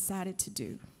I decided to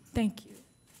do. Thank you.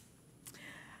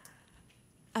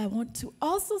 I want to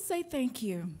also say thank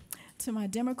you to my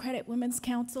Democratic Women's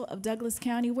Council of Douglas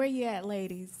County. Where you at,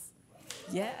 ladies?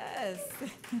 Yes.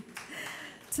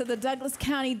 To the Douglas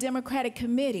County Democratic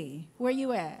Committee. Where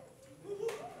you at?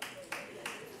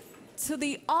 To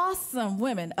the awesome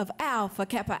women of Alpha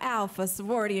Kappa Alpha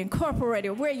Sorority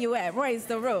Incorporated. Where you at? Raise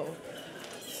the roof.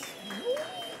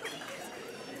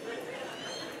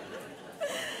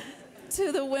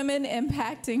 To the women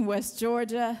impacting West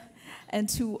Georgia, and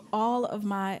to all of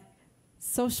my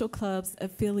social clubs,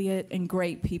 affiliate, and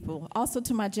great people. Also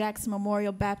to my Jackson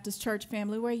Memorial Baptist Church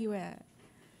family. Where you at?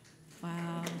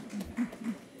 Wow.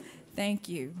 Thank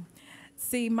you.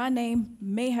 See, my name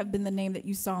may have been the name that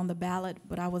you saw on the ballot,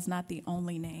 but I was not the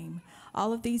only name.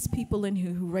 All of these people in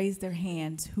here who raised their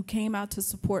hands, who came out to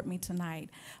support me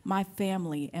tonight, my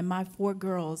family and my 4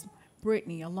 girls,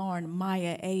 Brittany, Alorn,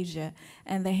 Maya, Asia,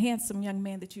 and the handsome young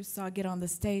man that you saw get on the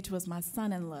stage was my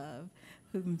son-in-law,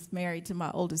 who's married to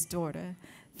my oldest daughter.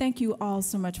 Thank you all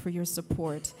so much for your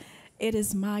support. It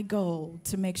is my goal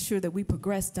to make sure that we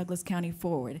progress Douglas County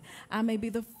forward. I may be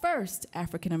the first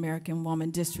African-American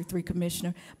woman District 3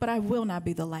 Commissioner, but I will not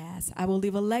be the last. I will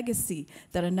leave a legacy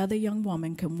that another young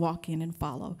woman can walk in and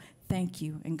follow. Thank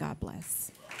you, and God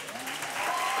bless.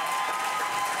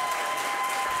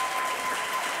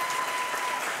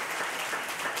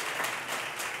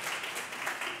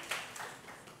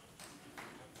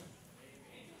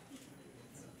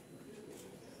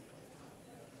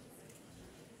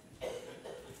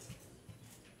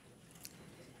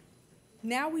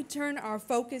 Now we turn our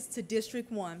focus to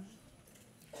District 1.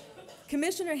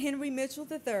 Commissioner Henry Mitchell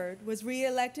III was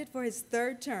re-elected for his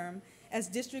third term as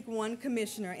District 1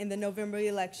 Commissioner in the November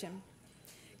election.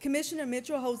 Commissioner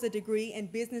Mitchell holds a degree in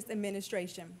business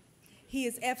administration. He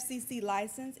is FCC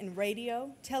licensed in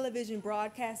radio, television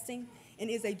broadcasting, and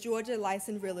is a Georgia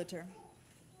licensed realtor.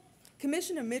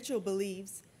 Commissioner Mitchell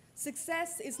believes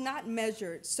success is not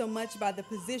measured so much by the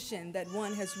position that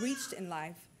one has reached in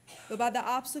life, but by the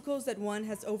obstacles that one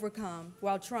has overcome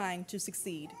while trying to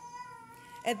succeed.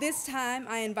 At this time,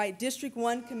 I invite District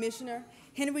 1 Commissioner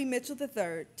Henry Mitchell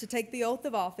III to take the oath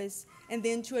of office and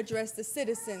then to address the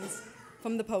citizens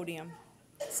from the podium.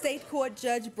 State Court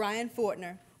Judge Brian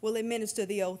Fortner will administer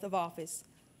the oath of office.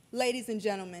 Ladies and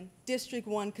gentlemen, District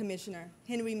 1 Commissioner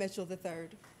Henry Mitchell III.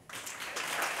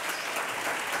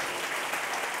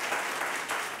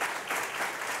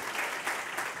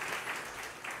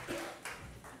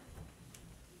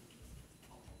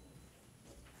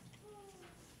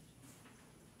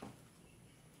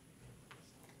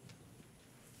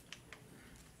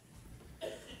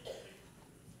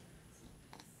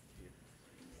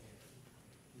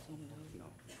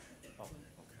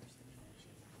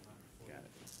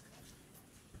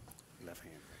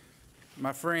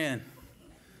 My friend,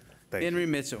 Henry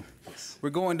Mitchell,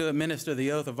 we're going to administer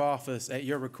the oath of office at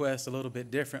your request a little bit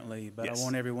differently, but I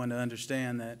want everyone to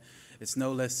understand that it's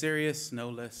no less serious, no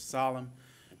less solemn,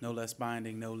 no less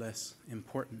binding, no less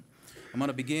important. I'm going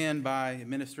to begin by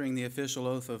administering the official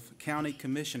oath of County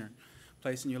Commissioner.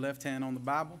 Placing your left hand on the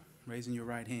Bible, raising your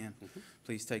right hand.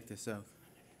 Please take this oath.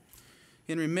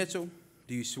 Henry Mitchell,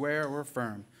 do you swear or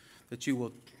affirm that you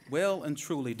will well and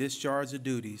truly discharge the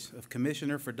duties of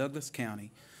Commissioner for Douglas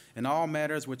County in all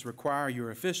matters which require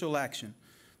your official action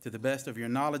to the best of your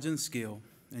knowledge and skill,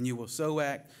 and you will so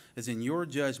act as in your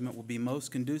judgment will be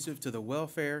most conducive to the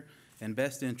welfare and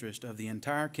best interest of the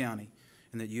entire county,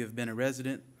 and that you have been a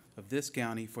resident of this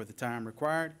county for the time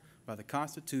required by the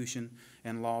Constitution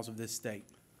and laws of this state?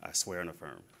 I swear and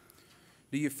affirm.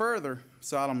 Do you further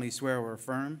solemnly swear or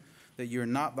affirm that you are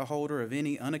not the holder of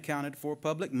any unaccounted for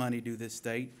public money due this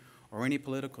state or any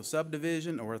political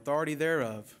subdivision or authority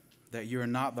thereof, that you are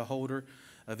not the holder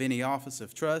of any office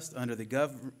of trust under the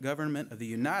government of the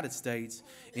United States,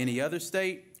 any other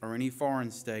state, or any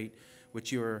foreign state,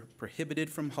 which you are prohibited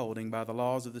from holding by the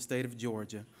laws of the state of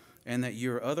Georgia, and that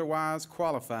you are otherwise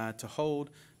qualified to hold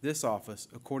this office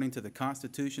according to the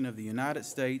Constitution of the United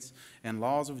States and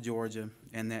laws of Georgia,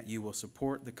 and that you will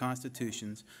support the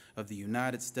constitutions of the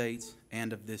United States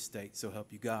and of this state. So help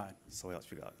you God. So help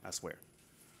you God. I swear.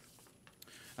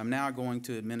 I'm now going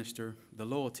to administer the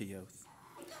loyalty oath.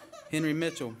 Henry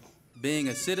Mitchell, being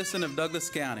a citizen of Douglas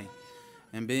County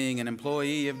and being an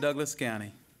employee of Douglas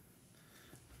County,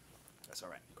 That's all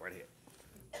right. Go right ahead.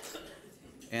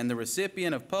 and the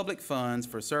recipient of public funds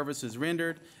for services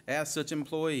rendered as such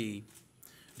employee,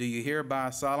 do you hereby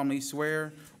solemnly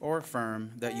swear or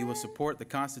affirm that you will support the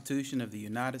Constitution of the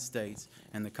United States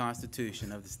and the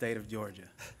Constitution of the state of Georgia?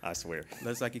 I swear.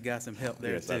 Looks like you got some help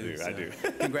there, Yes, too. I do. I do.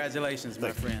 Congratulations,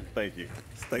 my friend. Thank you.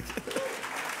 Thank you.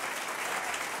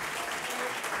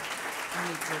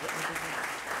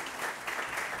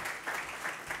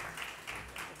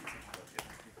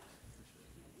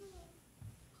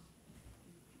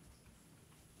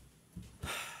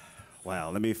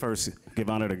 Wow, let me first give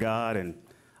honor to God and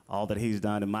all that he's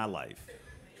done in my life.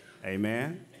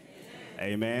 Amen.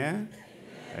 Amen.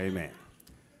 Amen.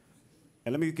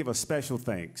 And let me give a special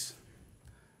thanks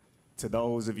to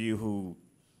those of you who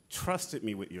trusted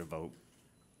me with your vote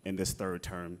in this third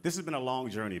term. This has been a long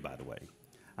journey, by the way.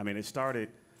 I mean, it started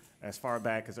as far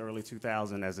back as early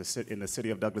 2000 in the city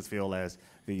of Douglasville as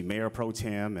the mayor pro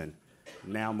tem, and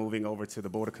now moving over to the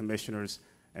Board of Commissioners.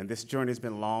 And this journey has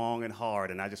been long and hard,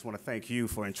 and I just want to thank you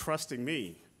for entrusting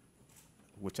me,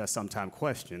 which I sometimes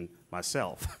question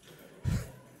myself,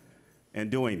 in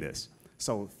doing this.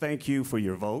 So thank you for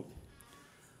your vote.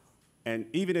 And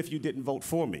even if you didn't vote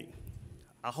for me,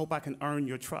 I hope I can earn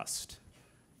your trust.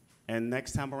 And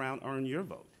next time around, earn your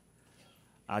vote.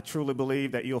 I truly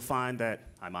believe that you'll find that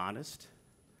I'm honest,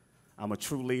 I'm a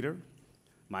true leader,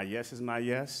 my yes is my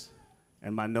yes,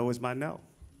 and my no is my no.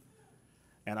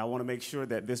 And I want to make sure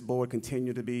that this board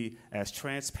continue to be as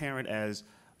transparent as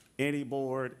any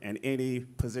board and any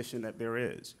position that there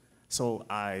is. So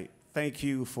I thank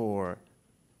you for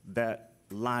that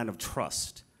line of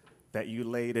trust that you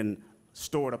laid and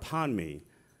stored upon me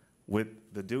with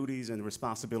the duties and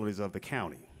responsibilities of the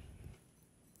county.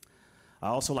 I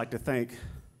also like to thank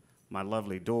my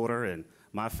lovely daughter and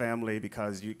my family,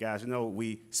 because you guys know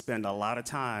we spend a lot of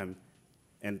time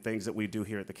in things that we do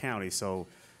here at the county. So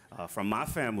from my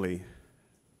family,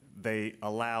 they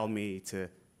allow me to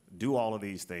do all of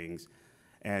these things.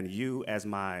 And you, as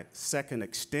my second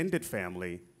extended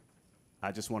family,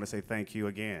 I just want to say thank you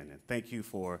again. And thank you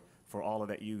for all of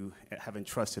that you have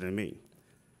entrusted in me.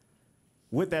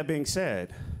 With that being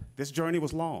said, this journey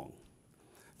was long.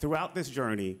 Throughout this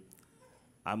journey,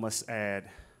 I must add,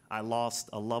 I lost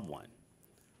a loved one,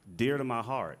 dear to my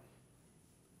heart,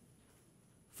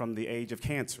 from the age of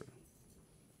cancer.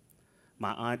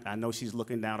 My aunt, I know she's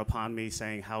looking down upon me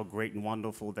saying how great and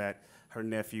wonderful that her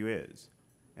nephew is.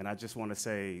 And I just want to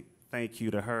say thank you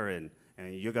to her, and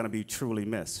you're going to be truly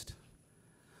missed.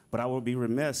 But I will be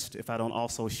remiss if I don't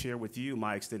also share with you,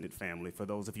 my extended family, for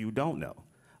those of you who don't know,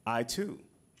 I too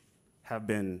have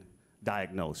been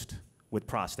diagnosed with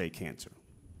prostate cancer.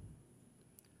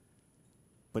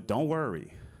 But don't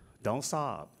worry, don't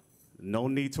sob, no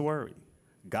need to worry.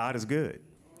 God is good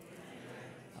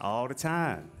all the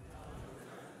time.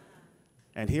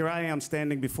 And here I am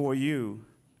standing before you,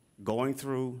 going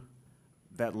through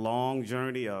that long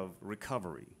journey of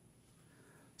recovery.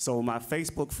 So my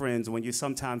Facebook friends, when you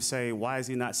sometimes say, why is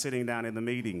he not sitting down in the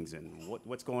meetings, and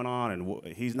what's going on,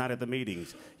 and he's not at the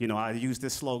meetings, you know, I use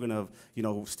this slogan of, you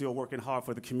know, still working hard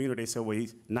for the community. So well,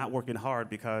 he's not working hard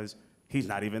because he's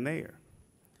not even there.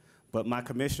 But my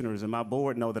commissioners and my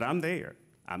board know that I'm there.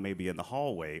 I may be in the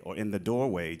hallway or in the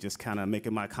doorway, just kind of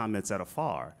making my comments at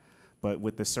afar. But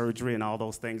with the surgery and all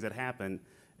those things that happened,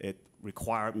 it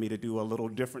required me to do a little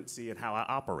differency in how I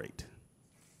operate.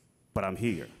 But I'm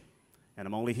here, and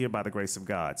I'm only here by the grace of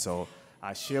God. So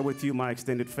I share with you, my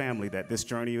extended family, that this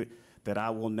journey that I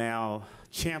will now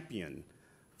champion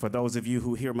for those of you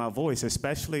who hear my voice,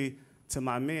 especially to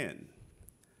my men.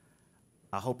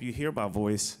 I hope you hear my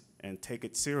voice and take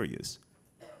it serious,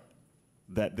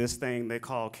 that this thing they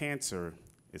call cancer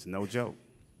is no joke.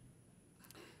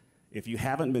 If you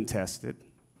haven't been tested,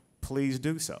 please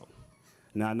do so.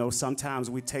 Now, I know sometimes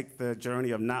we take the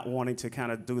journey of not wanting to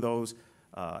kind of do those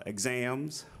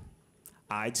exams.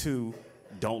 I, too,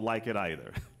 don't like it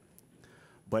either.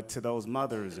 But to those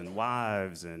mothers and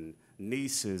wives and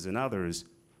nieces and others,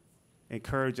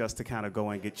 encourage us to kind of go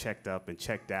and get checked up and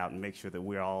checked out and make sure that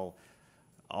we're all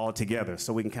together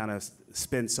so we can kind of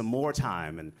spend some more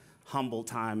time and humble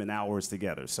time and hours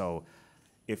together. So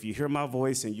if you hear my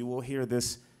voice, and you will hear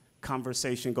this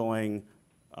conversation going,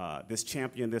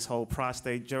 this whole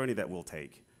prostate journey that we'll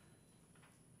take,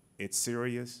 it's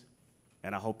serious,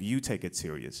 and I hope you take it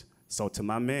serious. So to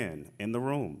my men in the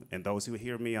room and those who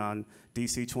hear me on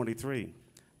DC 23,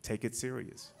 take it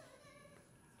serious.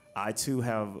 I too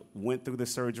have went through the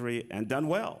surgery and done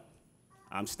well.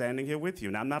 I'm standing here with you,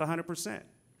 and I'm not 100%.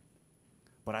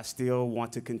 But I still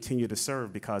want to continue to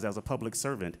serve, because as a public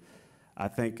servant, I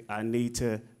think I need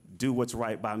to do what's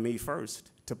right by me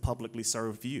first to publicly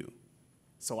serve you.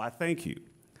 So I thank you.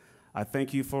 I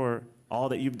thank you for all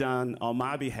that you've done on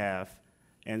my behalf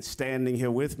and standing here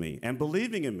with me and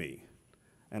believing in me.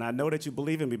 And I know that you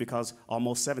believe in me because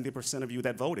almost 70% of you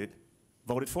that voted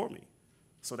for me.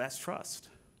 So that's trust.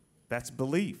 That's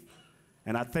belief.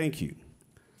 And I thank you.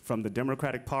 From the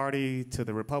Democratic Party to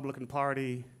the Republican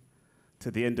Party to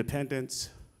the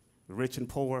independents, the rich and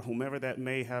poor, whomever that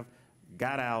may have,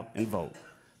 got out and vote.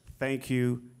 Thank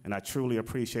you, and I truly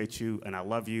appreciate you, and I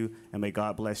love you, and may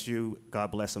God bless you, God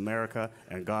bless America,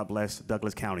 and God bless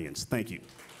Douglas Countyans. Thank you.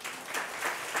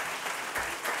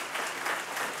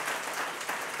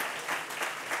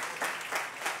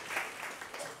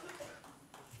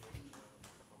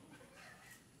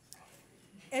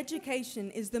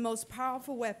 Education is the most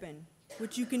powerful weapon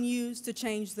which you can use to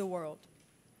change the world.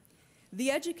 The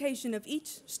education of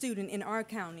each student in our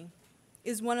county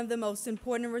is one of the most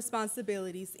important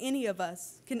responsibilities any of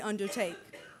us can undertake,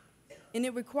 and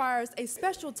it requires a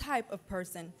special type of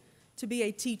person to be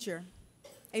a teacher,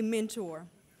 a mentor,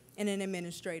 and an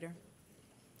administrator.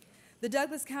 The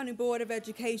Douglas County Board of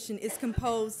Education is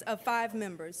composed of 5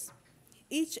 members,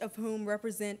 each of whom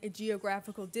represent a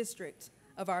geographical district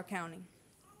of our county.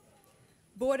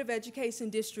 Board of Education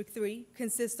District 3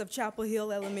 consists of Chapel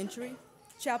Hill Elementary,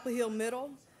 Chapel Hill Middle,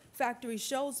 Factory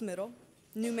Shoals Middle,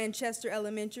 New Manchester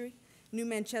Elementary, New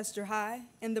Manchester High,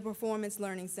 and the Performance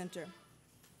Learning Center.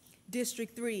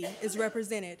 District 3 is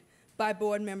represented by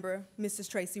board member Mrs.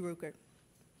 Tracy Ruckert.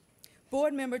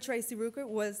 Board member Tracy Ruckert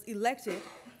was elected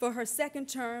for her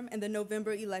 2nd term in the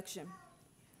November election.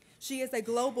 She is a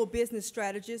global business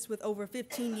strategist with over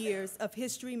 15 years of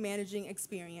history managing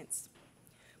experience,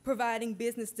 providing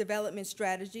business development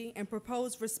strategy and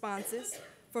proposed responses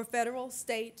for federal,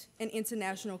 state, and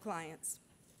international clients.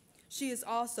 She is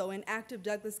also an active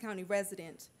Douglas County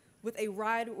resident with a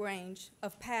wide range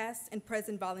of past and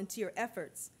present volunteer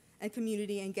efforts and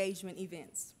community engagement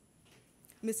events.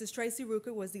 Mrs. Tracy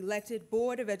Rucker was elected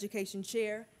Board of Education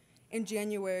Chair in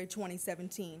January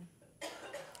 2017.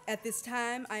 At this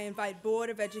time, I invite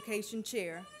Board of Education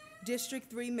Chair, District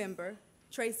 3 member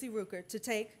Tracy Rucker, to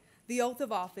take the oath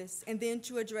of office and then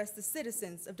to address the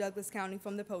citizens of Douglas County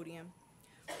from the podium.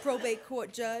 Probate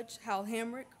Court Judge Hal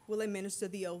Hamrick will administer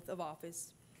the oath of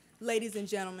office. Ladies and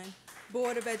gentlemen,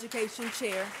 Board of Education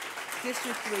Chair,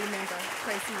 District 3 member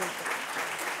Tracy Rucker.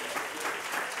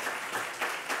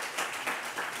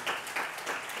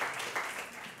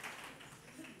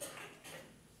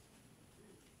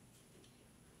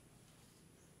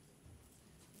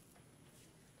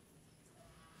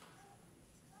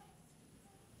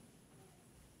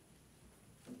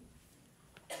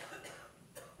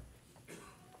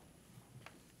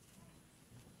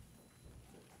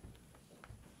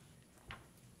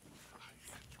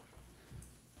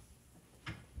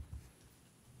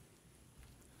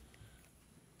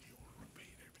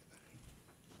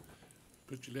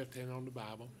 Put your left hand on the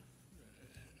Bible.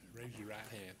 Raise your right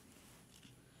hand.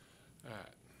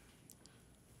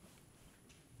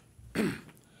 All right.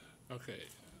 Okay.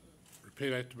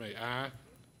 Repeat after me. I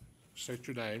state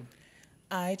your name.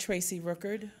 I, Tracy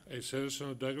Ruckard, A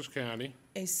citizen of Douglas County,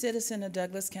 a citizen of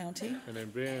Douglas County, and am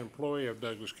being an employee of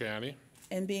Douglas County,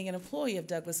 and being an employee of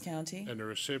Douglas County, and the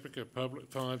recipient of public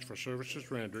funds for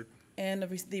services rendered, and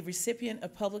the recipient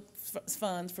of public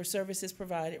funds for services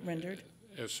provided rendered,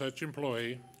 as such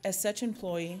employee,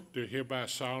 do hereby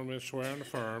solemnly swear and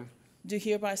affirm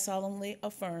hereby solemnly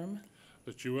affirm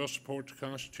that you will support the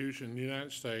Constitution of the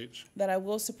United States that I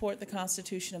will support the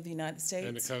Constitution of the United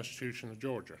and the States Constitution of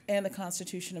Georgia. and the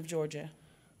Constitution of Georgia.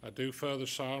 I do further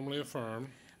solemnly affirm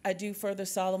I do further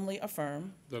solemnly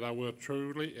affirm that I will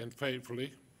truly and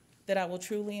faithfully that I will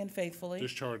truly and faithfully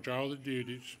discharge all the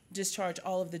duties discharge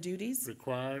all of the duties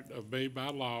required of me by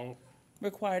law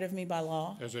required of me by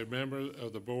law as a member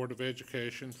of the Board of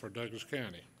Education for Douglas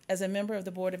County, as a member of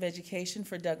the Board of Education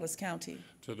for Douglas County,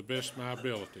 to the best of my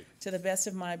ability. to the best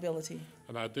of my ability.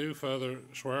 And I do further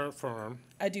swear or affirm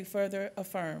I do further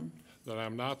affirm that I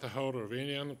am not the holder of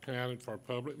any unaccounted for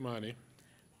public money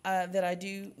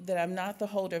that I'm not the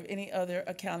holder of any other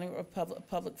accounting or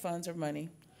public funds or money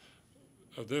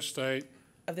of this state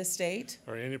of this state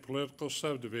or any political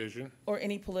subdivision or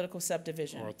any political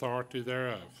subdivision or authority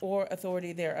thereof, or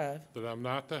authority thereof, that I'm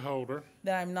not the holder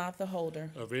that I'm not the holder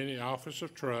of any office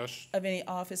of trust of any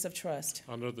office of trust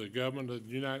under the government of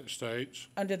the United States,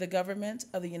 under the government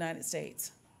of the United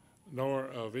States, nor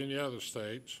of any other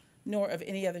states nor of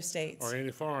any other states or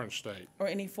any foreign state. or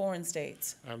any foreign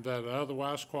states, I'm that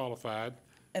otherwise qualified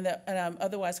and I'm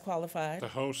otherwise qualified to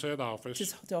hold said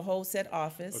office to hold said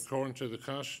office according to the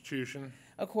Constitution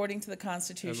according to the and the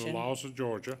Constitution laws of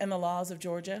Georgia, and the laws of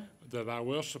Georgia, that I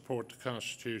will support the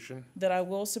Constitution that I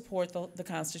will support the of the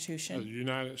Constitution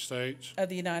United States of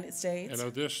the United States and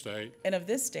of this state, and of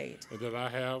this state, and that I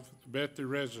have met the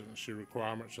residency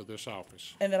requirements of this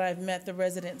office. and that I've met the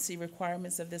residency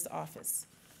requirements of this office.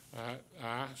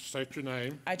 I state your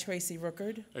name, I, Tracy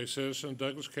Ruckard, a citizen of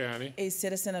Douglas County, a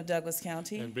citizen of Douglas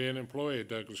County, and being an employee of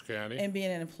Douglas County, and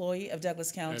being an employee of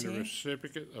Douglas and the County,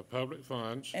 recipient of public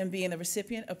funds and being the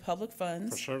recipient of public for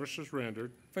funds services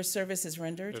rendered, for services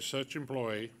rendered, as such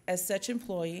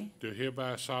employee, do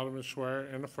hereby solemnly swear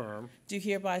and affirm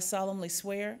hereby solemnly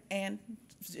swear and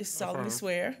solemnly Affirm.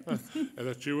 swear and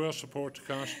that you will support the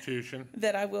Constitution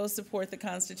that I will support the of the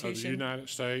Constitution United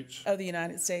States of the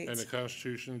United and the States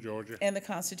Constitution of Georgia. and the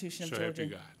Constitution of So help Georgia.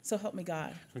 you God. So help me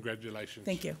God. Congratulations.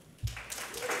 Thank you.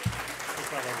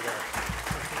 Let's right over there.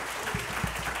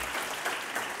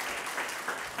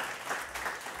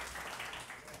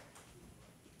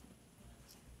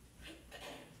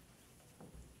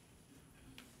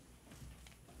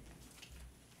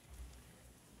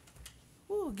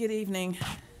 Ooh, good evening.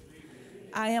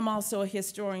 I am also a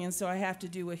historian, so I have to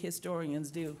do what historians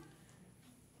do.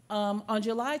 On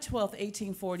July 12,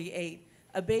 1848,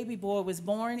 a baby boy was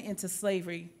born into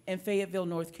slavery in Fayetteville,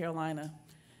 North Carolina.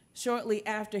 Shortly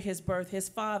after his birth, his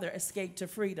father escaped to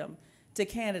freedom to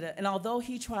Canada, and although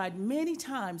he tried many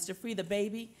times to free the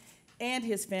baby and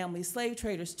his family, slave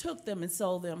traders took them and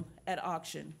sold them at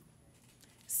auction.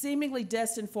 Seemingly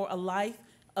destined for a life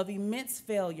of immense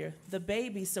failure, the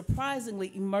baby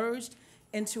surprisingly emerged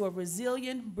into a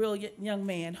resilient, brilliant young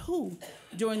man who,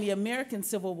 during the American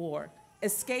Civil War,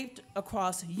 escaped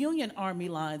across Union Army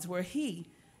lines where he,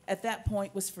 at that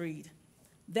point, was freed.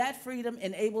 That freedom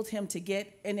enabled him to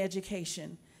get an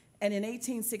education, and in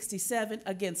 1867,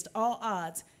 against all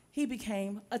odds, he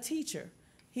became a teacher.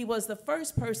 He was the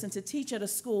first person to teach at a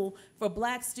school for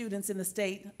black students in the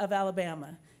state of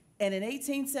Alabama, and in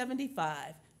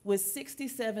 1875, with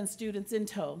 67 students in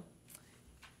tow,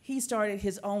 he started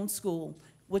his own school,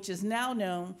 which is now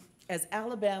known as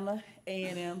Alabama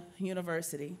A&M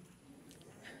University.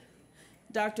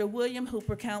 Dr. William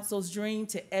Hooper Council's dream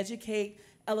to educate,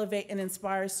 elevate, and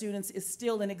inspire students is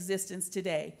still in existence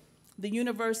today. The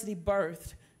university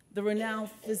birthed the renowned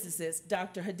physicist,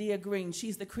 Dr. Hadia Green.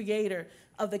 She's the creator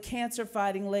of the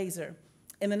cancer-fighting laser.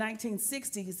 In the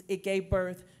 1960s, it gave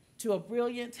birth to a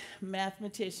brilliant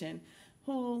mathematician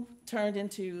who turned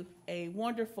into a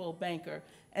wonderful banker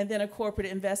and then a corporate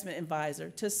investment advisor.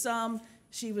 To some,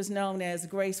 she was known as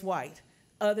Grace White,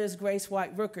 others Grace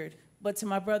White Rookert, but to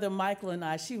my brother Michael and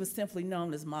I, she was simply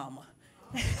known as Mama.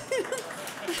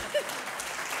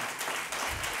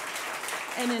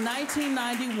 And in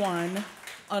 1991,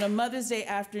 on a Mother's Day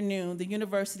afternoon, the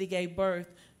university gave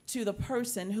birth to the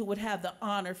person who would have the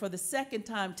honor for the second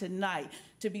time tonight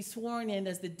to be sworn in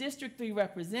as the District 3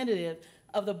 representative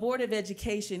of the Board of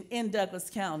Education in Douglas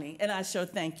County, and I sure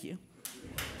thank you.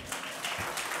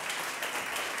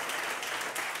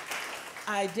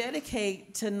 I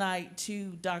dedicate tonight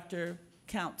to Dr.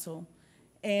 Council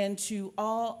and to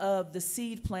all of the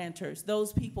seed planters,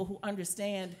 those people who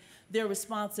understand their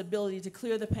responsibility to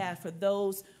clear the path for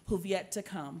those who've yet to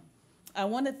come. I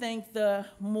want to thank the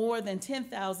more than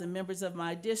 10,000 members of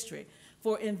my district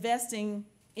for investing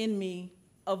in me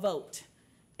a vote,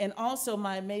 and also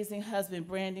my amazing husband,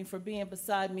 Brandon, for being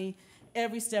beside me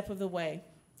every step of the way.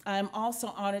 I am also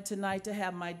honored tonight to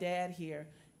have my dad here,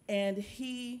 and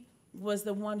he was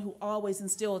the one who always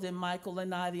instilled in Michael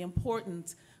and I the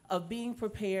importance of being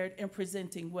prepared and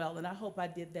presenting well, and I hope I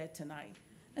did that tonight.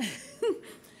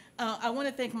 I want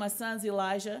to thank my sons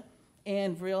Elijah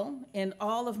and Vril and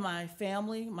all of my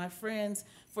family, my friends,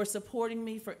 for supporting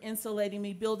me, for insulating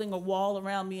me, building a wall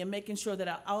around me, and making sure that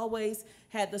I always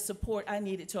had the support I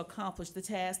needed to accomplish the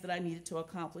task that I needed to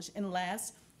accomplish. And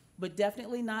last, but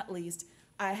definitely not least,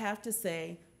 I have to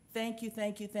say thank you,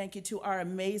 thank you, thank you to our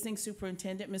amazing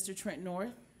superintendent, Mr. Trent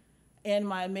North, and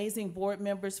my amazing board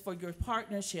members for your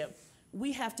partnership.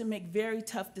 We have to make very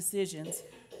tough decisions,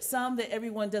 some that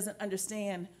everyone doesn't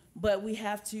understand, but we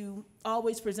have to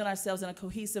always present ourselves in a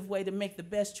cohesive way to make the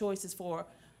best choices for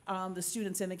the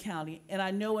students in the county. And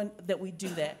I know that we do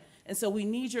that. And so we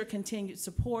need your continued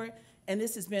support. And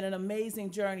this has been an amazing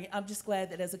journey. I'm just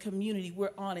glad that as a community,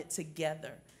 we're on it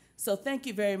together. So thank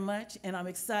you very much. And I'm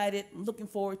excited, looking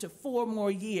forward to 4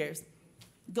 more years.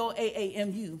 Go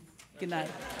AAMU. Good night.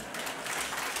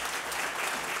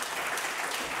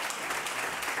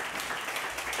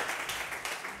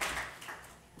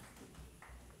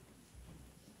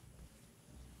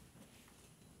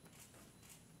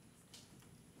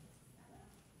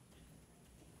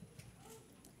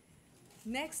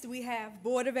 Next, we have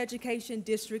Board of Education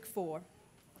District 4.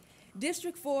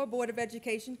 District 4 Board of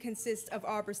Education consists of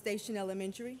Arbor Station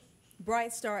Elementary,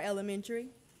 Bright Star Elementary,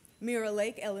 Mirror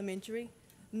Lake Elementary,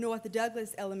 North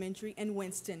Douglas Elementary, and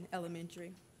Winston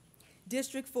Elementary.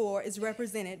 District 4 is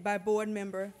represented by Board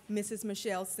Member Mrs.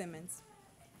 Michelle Simmons.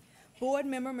 Board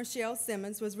Member Michelle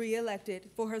Simmons was re-elected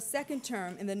for her 2nd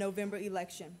term in the November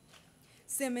election.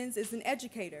 Simmons is an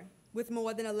educator with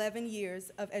more than 11 years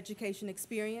of education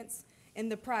experience in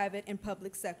the private and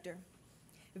public sector.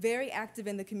 Very active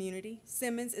in the community,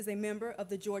 Simmons is a member of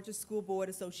the Georgia School Board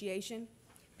Association,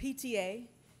 PTA,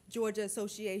 Georgia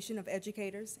Association of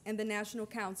Educators, and the National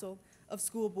Council of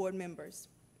School Board Members.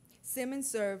 Simmons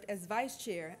served as Vice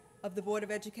Chair of the Board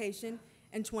of Education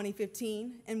in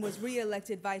 2015 and was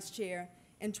re-elected Vice Chair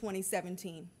in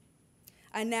 2017.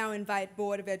 I now invite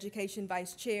Board of Education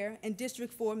Vice Chair and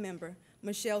District 4 member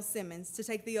Michelle Simmons to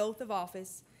take the oath of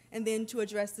office and then to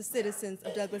address the citizens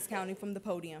of Douglas County from the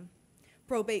podium.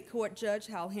 Probate Court Judge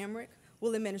Hal Hamrick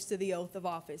will administer the oath of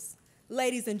office.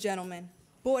 Ladies and gentlemen,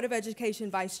 Board of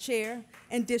Education Vice Chair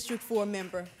and District 4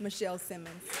 member Michelle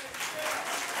Simmons.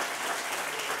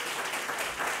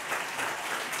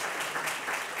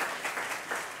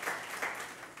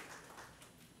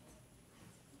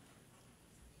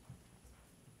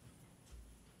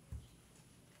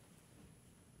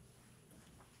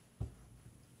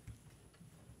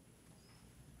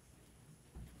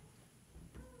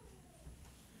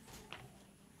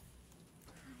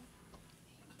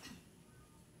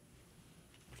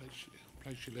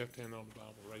 Place your left hand on the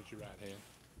Bible, raise your right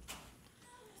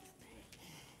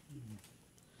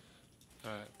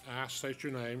hand. I state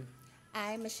your name,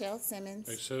 I, Michelle Simmons,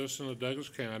 a citizen of Douglas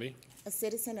County, a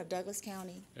citizen of Douglas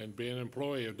County, and being an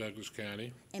employee of Douglas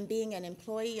County, and being an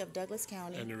employee of Douglas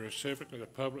County, and a recipient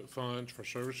of public funds for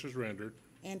services rendered,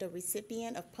 and a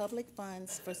recipient of public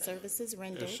funds for services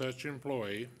rendered, as such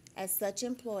employee,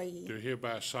 do do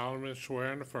hereby solemnly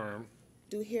swear and affirm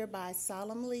hereby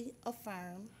solemnly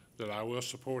affirm that I will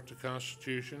support the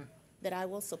Constitution that I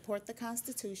will support the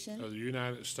Constitution of the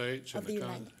United States of and the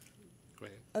Go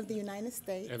ahead. of the United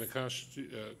States And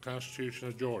the Constitution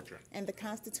of Georgia. and the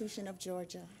Constitution of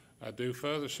Georgia. I do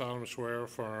further solemnly swear or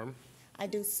affirm I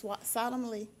do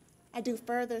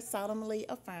further solemnly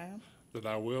affirm that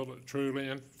I will truly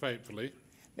and faithfully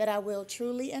that I will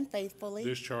truly and faithfully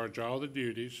discharge all the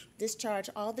duties discharge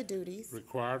all the duties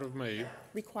required of me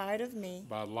required of me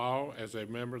by law as a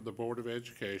member of the Board of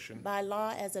Education by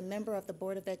law as a member of the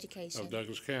Board of Education of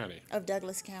Douglas County of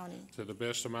Douglas County to the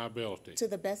best of my ability. to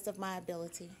the best of my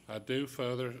ability. I do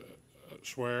further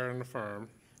swear and affirm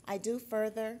I do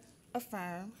further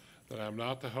affirm that I am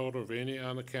not the holder of any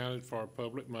unaccounted for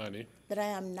public money that I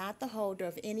am not the holder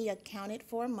of any accounted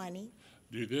for money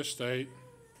due this state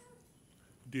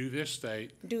due this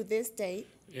date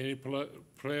any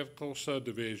political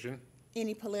subdivision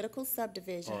any political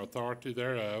subdivision or authority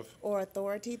thereof,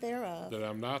 that I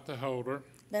am not the holder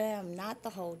that I am not the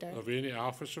holder of any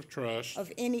office of trust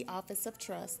of any office of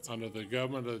trust under the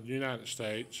government of the United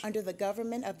States, under the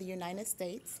government of the United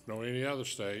States, nor any other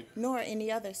state, nor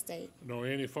any other state, nor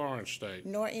any foreign state,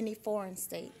 nor any foreign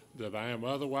state, that I am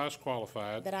otherwise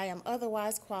qualified that I am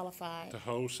otherwise qualified to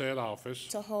hold said office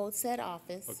to hold said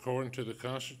office according to the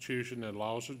Constitution and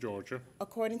laws of Georgia,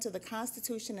 according to the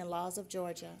Constitution and laws of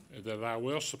Georgia, and that I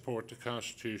will support the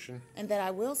Constitution and that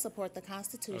I will support the of the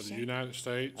Constitution United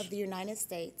States of the United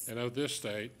States and of this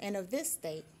state, and of this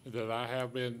state, and that I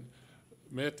have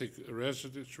met the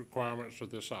residence requirements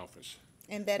of this office.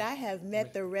 and that I have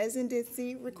met the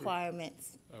residency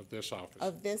requirements Of this office.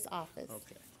 of this office.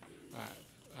 Okay.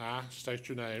 I state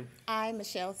your name, I,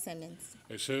 Michelle Simmons,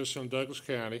 a citizen of Douglas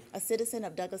County, a citizen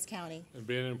of Douglas County, and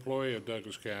being an employee of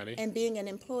Douglas County, and being an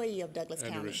employee of Douglas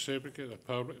and a County, recipient of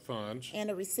public funds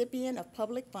and a recipient of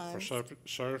public for funds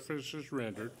services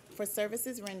rendered for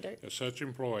services rendered as such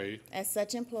employee, as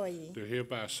such employee, do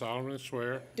hereby solemnly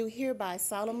swear do hereby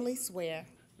solemnly swear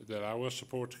that I will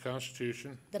support the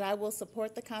Constitution that I will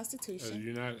support the of the Constitution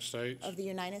United States of the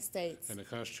United States and the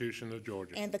Constitution of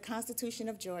Georgia. and the Constitution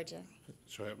of Georgia.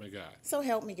 So help me God. So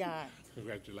help me God.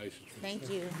 Congratulations. Thank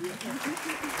you.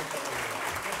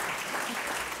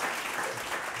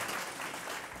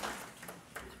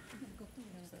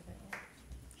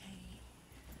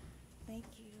 Thank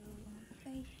you.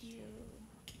 Thank you.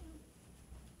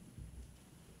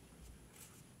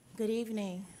 Good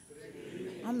evening.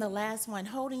 I'm the last one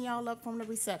holding y'all up from the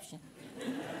reception.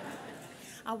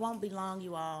 I won't be long,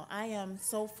 you all. I am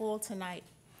so full tonight.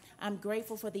 I'm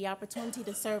grateful for the opportunity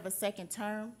to serve a second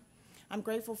term. I'm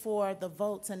grateful for the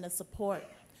votes and the support.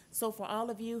 So for all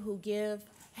of you who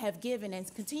have given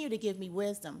and continue to give me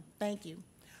wisdom, thank you.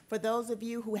 For those of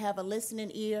you who have a listening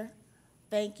ear,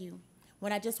 thank you.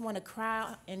 When I just want to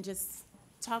cry and just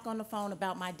talk on the phone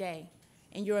about my day,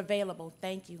 and you're available,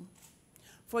 thank you.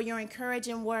 For your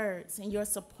encouraging words and your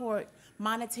support,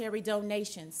 monetary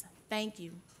donations, thank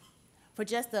you. For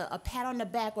just a pat on the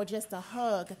back or just a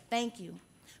hug, thank you.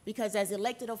 Because as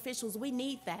elected officials, we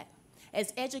need that.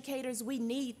 As educators, we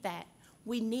need that.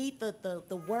 We need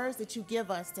the words that you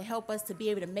give us to help us to be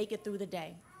able to make it through the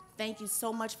day. Thank you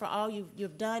so much for all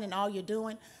you've done and all you're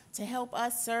doing to help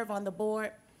us serve on the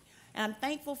board. And I'm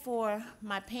thankful for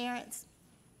my parents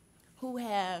who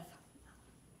have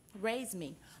raised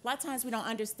me. A lot of times we don't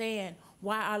understand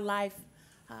why our life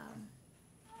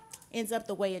ends up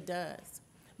the way it does.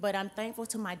 But I'm thankful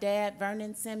to my dad,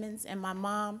 Vernon Simmons, and my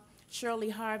mom, Shirley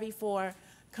Harvey, for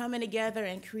coming together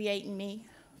and creating me.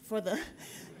 For the,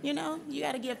 you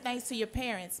got to give thanks to your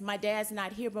parents. My dad's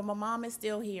not here, but my mom is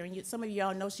still here. And some of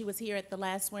y'all know she was here at the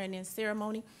last swearing-in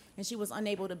ceremony, and she was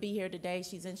unable to be here today.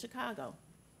 She's in Chicago.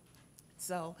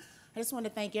 So I just want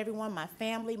to thank everyone, my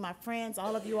family, my friends,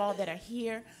 all of you all that are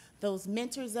here, those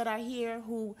mentors that are here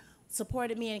who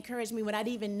supported me and encouraged me when I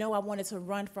didn't even know I wanted to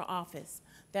run for office,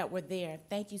 that were there.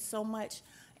 Thank you so much.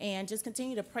 And just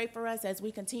continue to pray for us as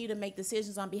we continue to make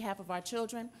decisions on behalf of our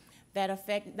children that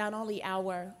affect not only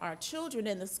our children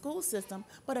in the school system,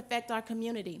 but affect our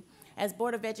community. As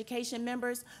Board of Education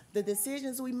members, the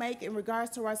decisions we make in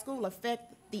regards to our school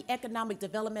affect the economic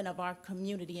development of our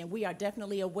community, and we are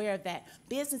definitely aware of that.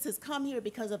 Businesses come here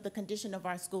because of the condition of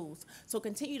our schools. So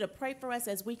continue to pray for us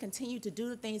as we continue to do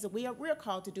the things that we're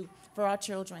called to do for our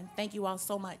children. Thank you all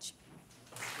so much.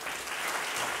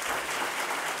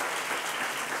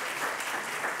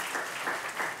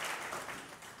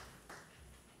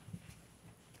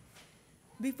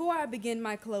 Before I begin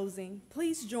my closing,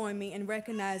 please join me in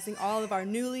recognizing all of our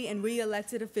newly and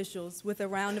re-elected officials with a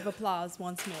round of applause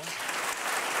once more.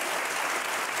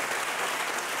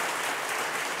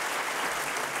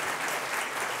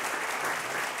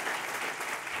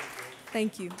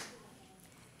 Thank you.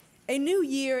 A new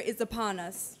year is upon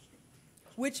us,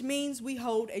 which means we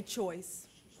hold a choice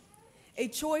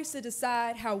to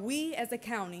decide how we as a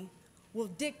county will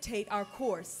dictate our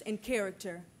course and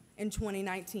character in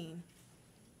 2019.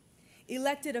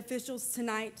 Elected officials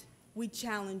tonight, we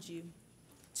challenge you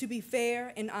to be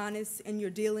fair and honest in your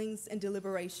dealings and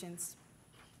deliberations,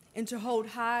 and to hold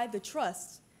high the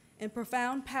trust and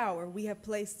profound power we have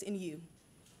placed in you.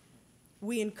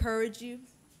 We encourage you,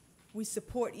 we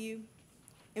support you,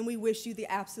 and we wish you the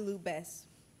absolute best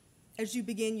as you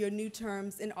begin your new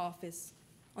terms in office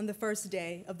on the first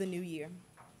day of the new year.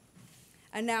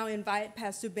 I now invite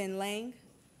Pastor Ben Lang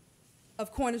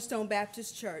of Cornerstone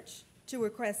Baptist Church to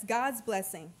request God's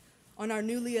blessing on our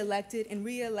newly elected and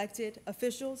re-elected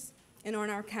officials and on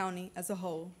our county as a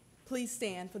whole. Please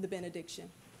stand for the benediction.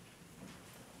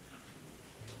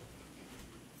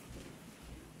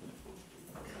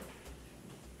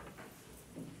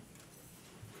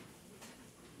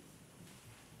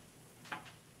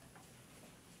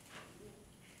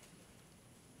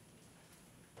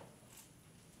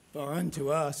 For unto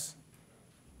us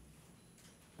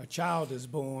a child is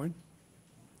born,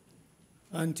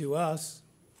 unto us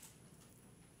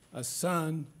a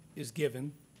son is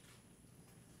given,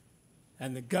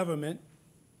 and the government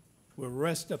will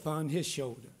rest upon his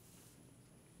shoulder,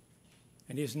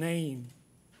 and his name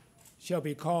shall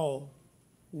be called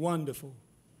Wonderful,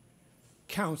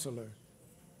 Counselor,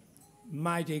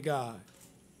 Mighty God,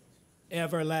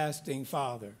 Everlasting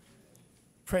Father,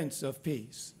 Prince of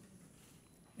Peace.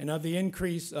 And of the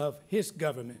increase of his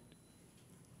government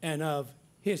and of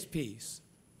his peace,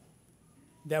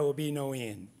 there will be no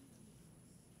end.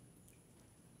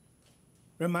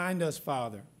 Remind us,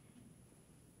 Father,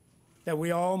 that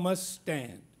we all must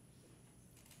stand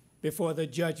before the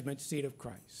judgment seat of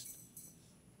Christ.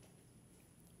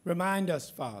 Remind us,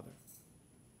 Father,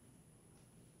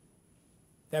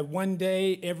 that one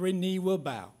day every knee will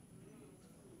bow,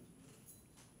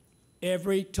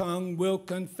 every tongue will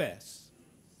confess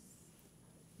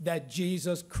that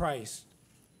Jesus Christ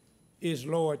is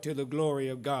Lord to the glory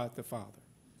of God the Father.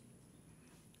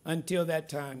 Until that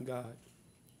time, God,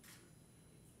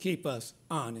 keep us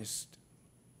honest.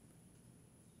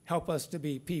 Help us to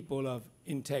be people of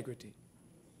integrity.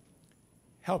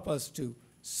 Help us to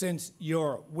sense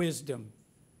your wisdom,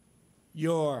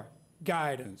 your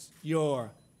guidance,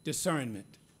 your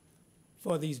discernment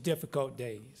for these difficult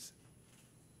days.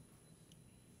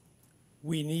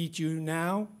 We need you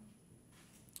now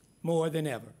more than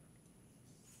ever.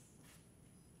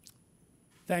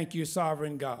 Thank you,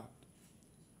 sovereign God,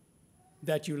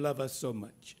 that you love us so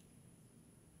much.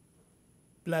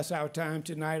 Bless our time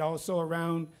tonight also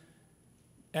around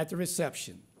at the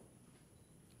reception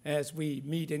as we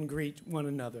meet and greet one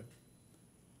another.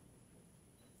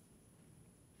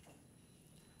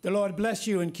 The Lord bless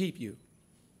you and keep you.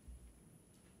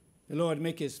 The Lord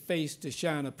make his face to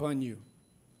shine upon you,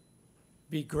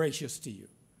 be gracious to you.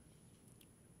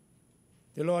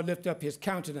 The Lord lift up his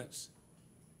countenance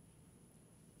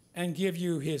and give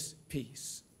you his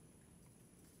peace,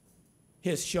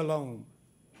 his shalom,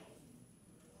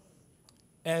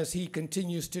 as he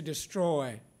continues to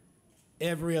destroy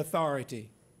every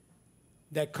authority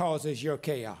that causes your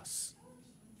chaos.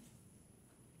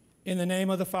 In the name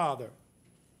of the Father,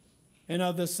 and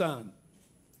of the Son,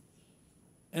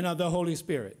 and of the Holy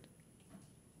Spirit.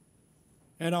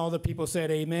 And all the people said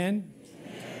amen,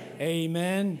 amen,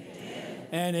 amen, amen.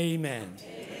 And amen.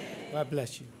 Amen. God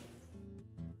bless you.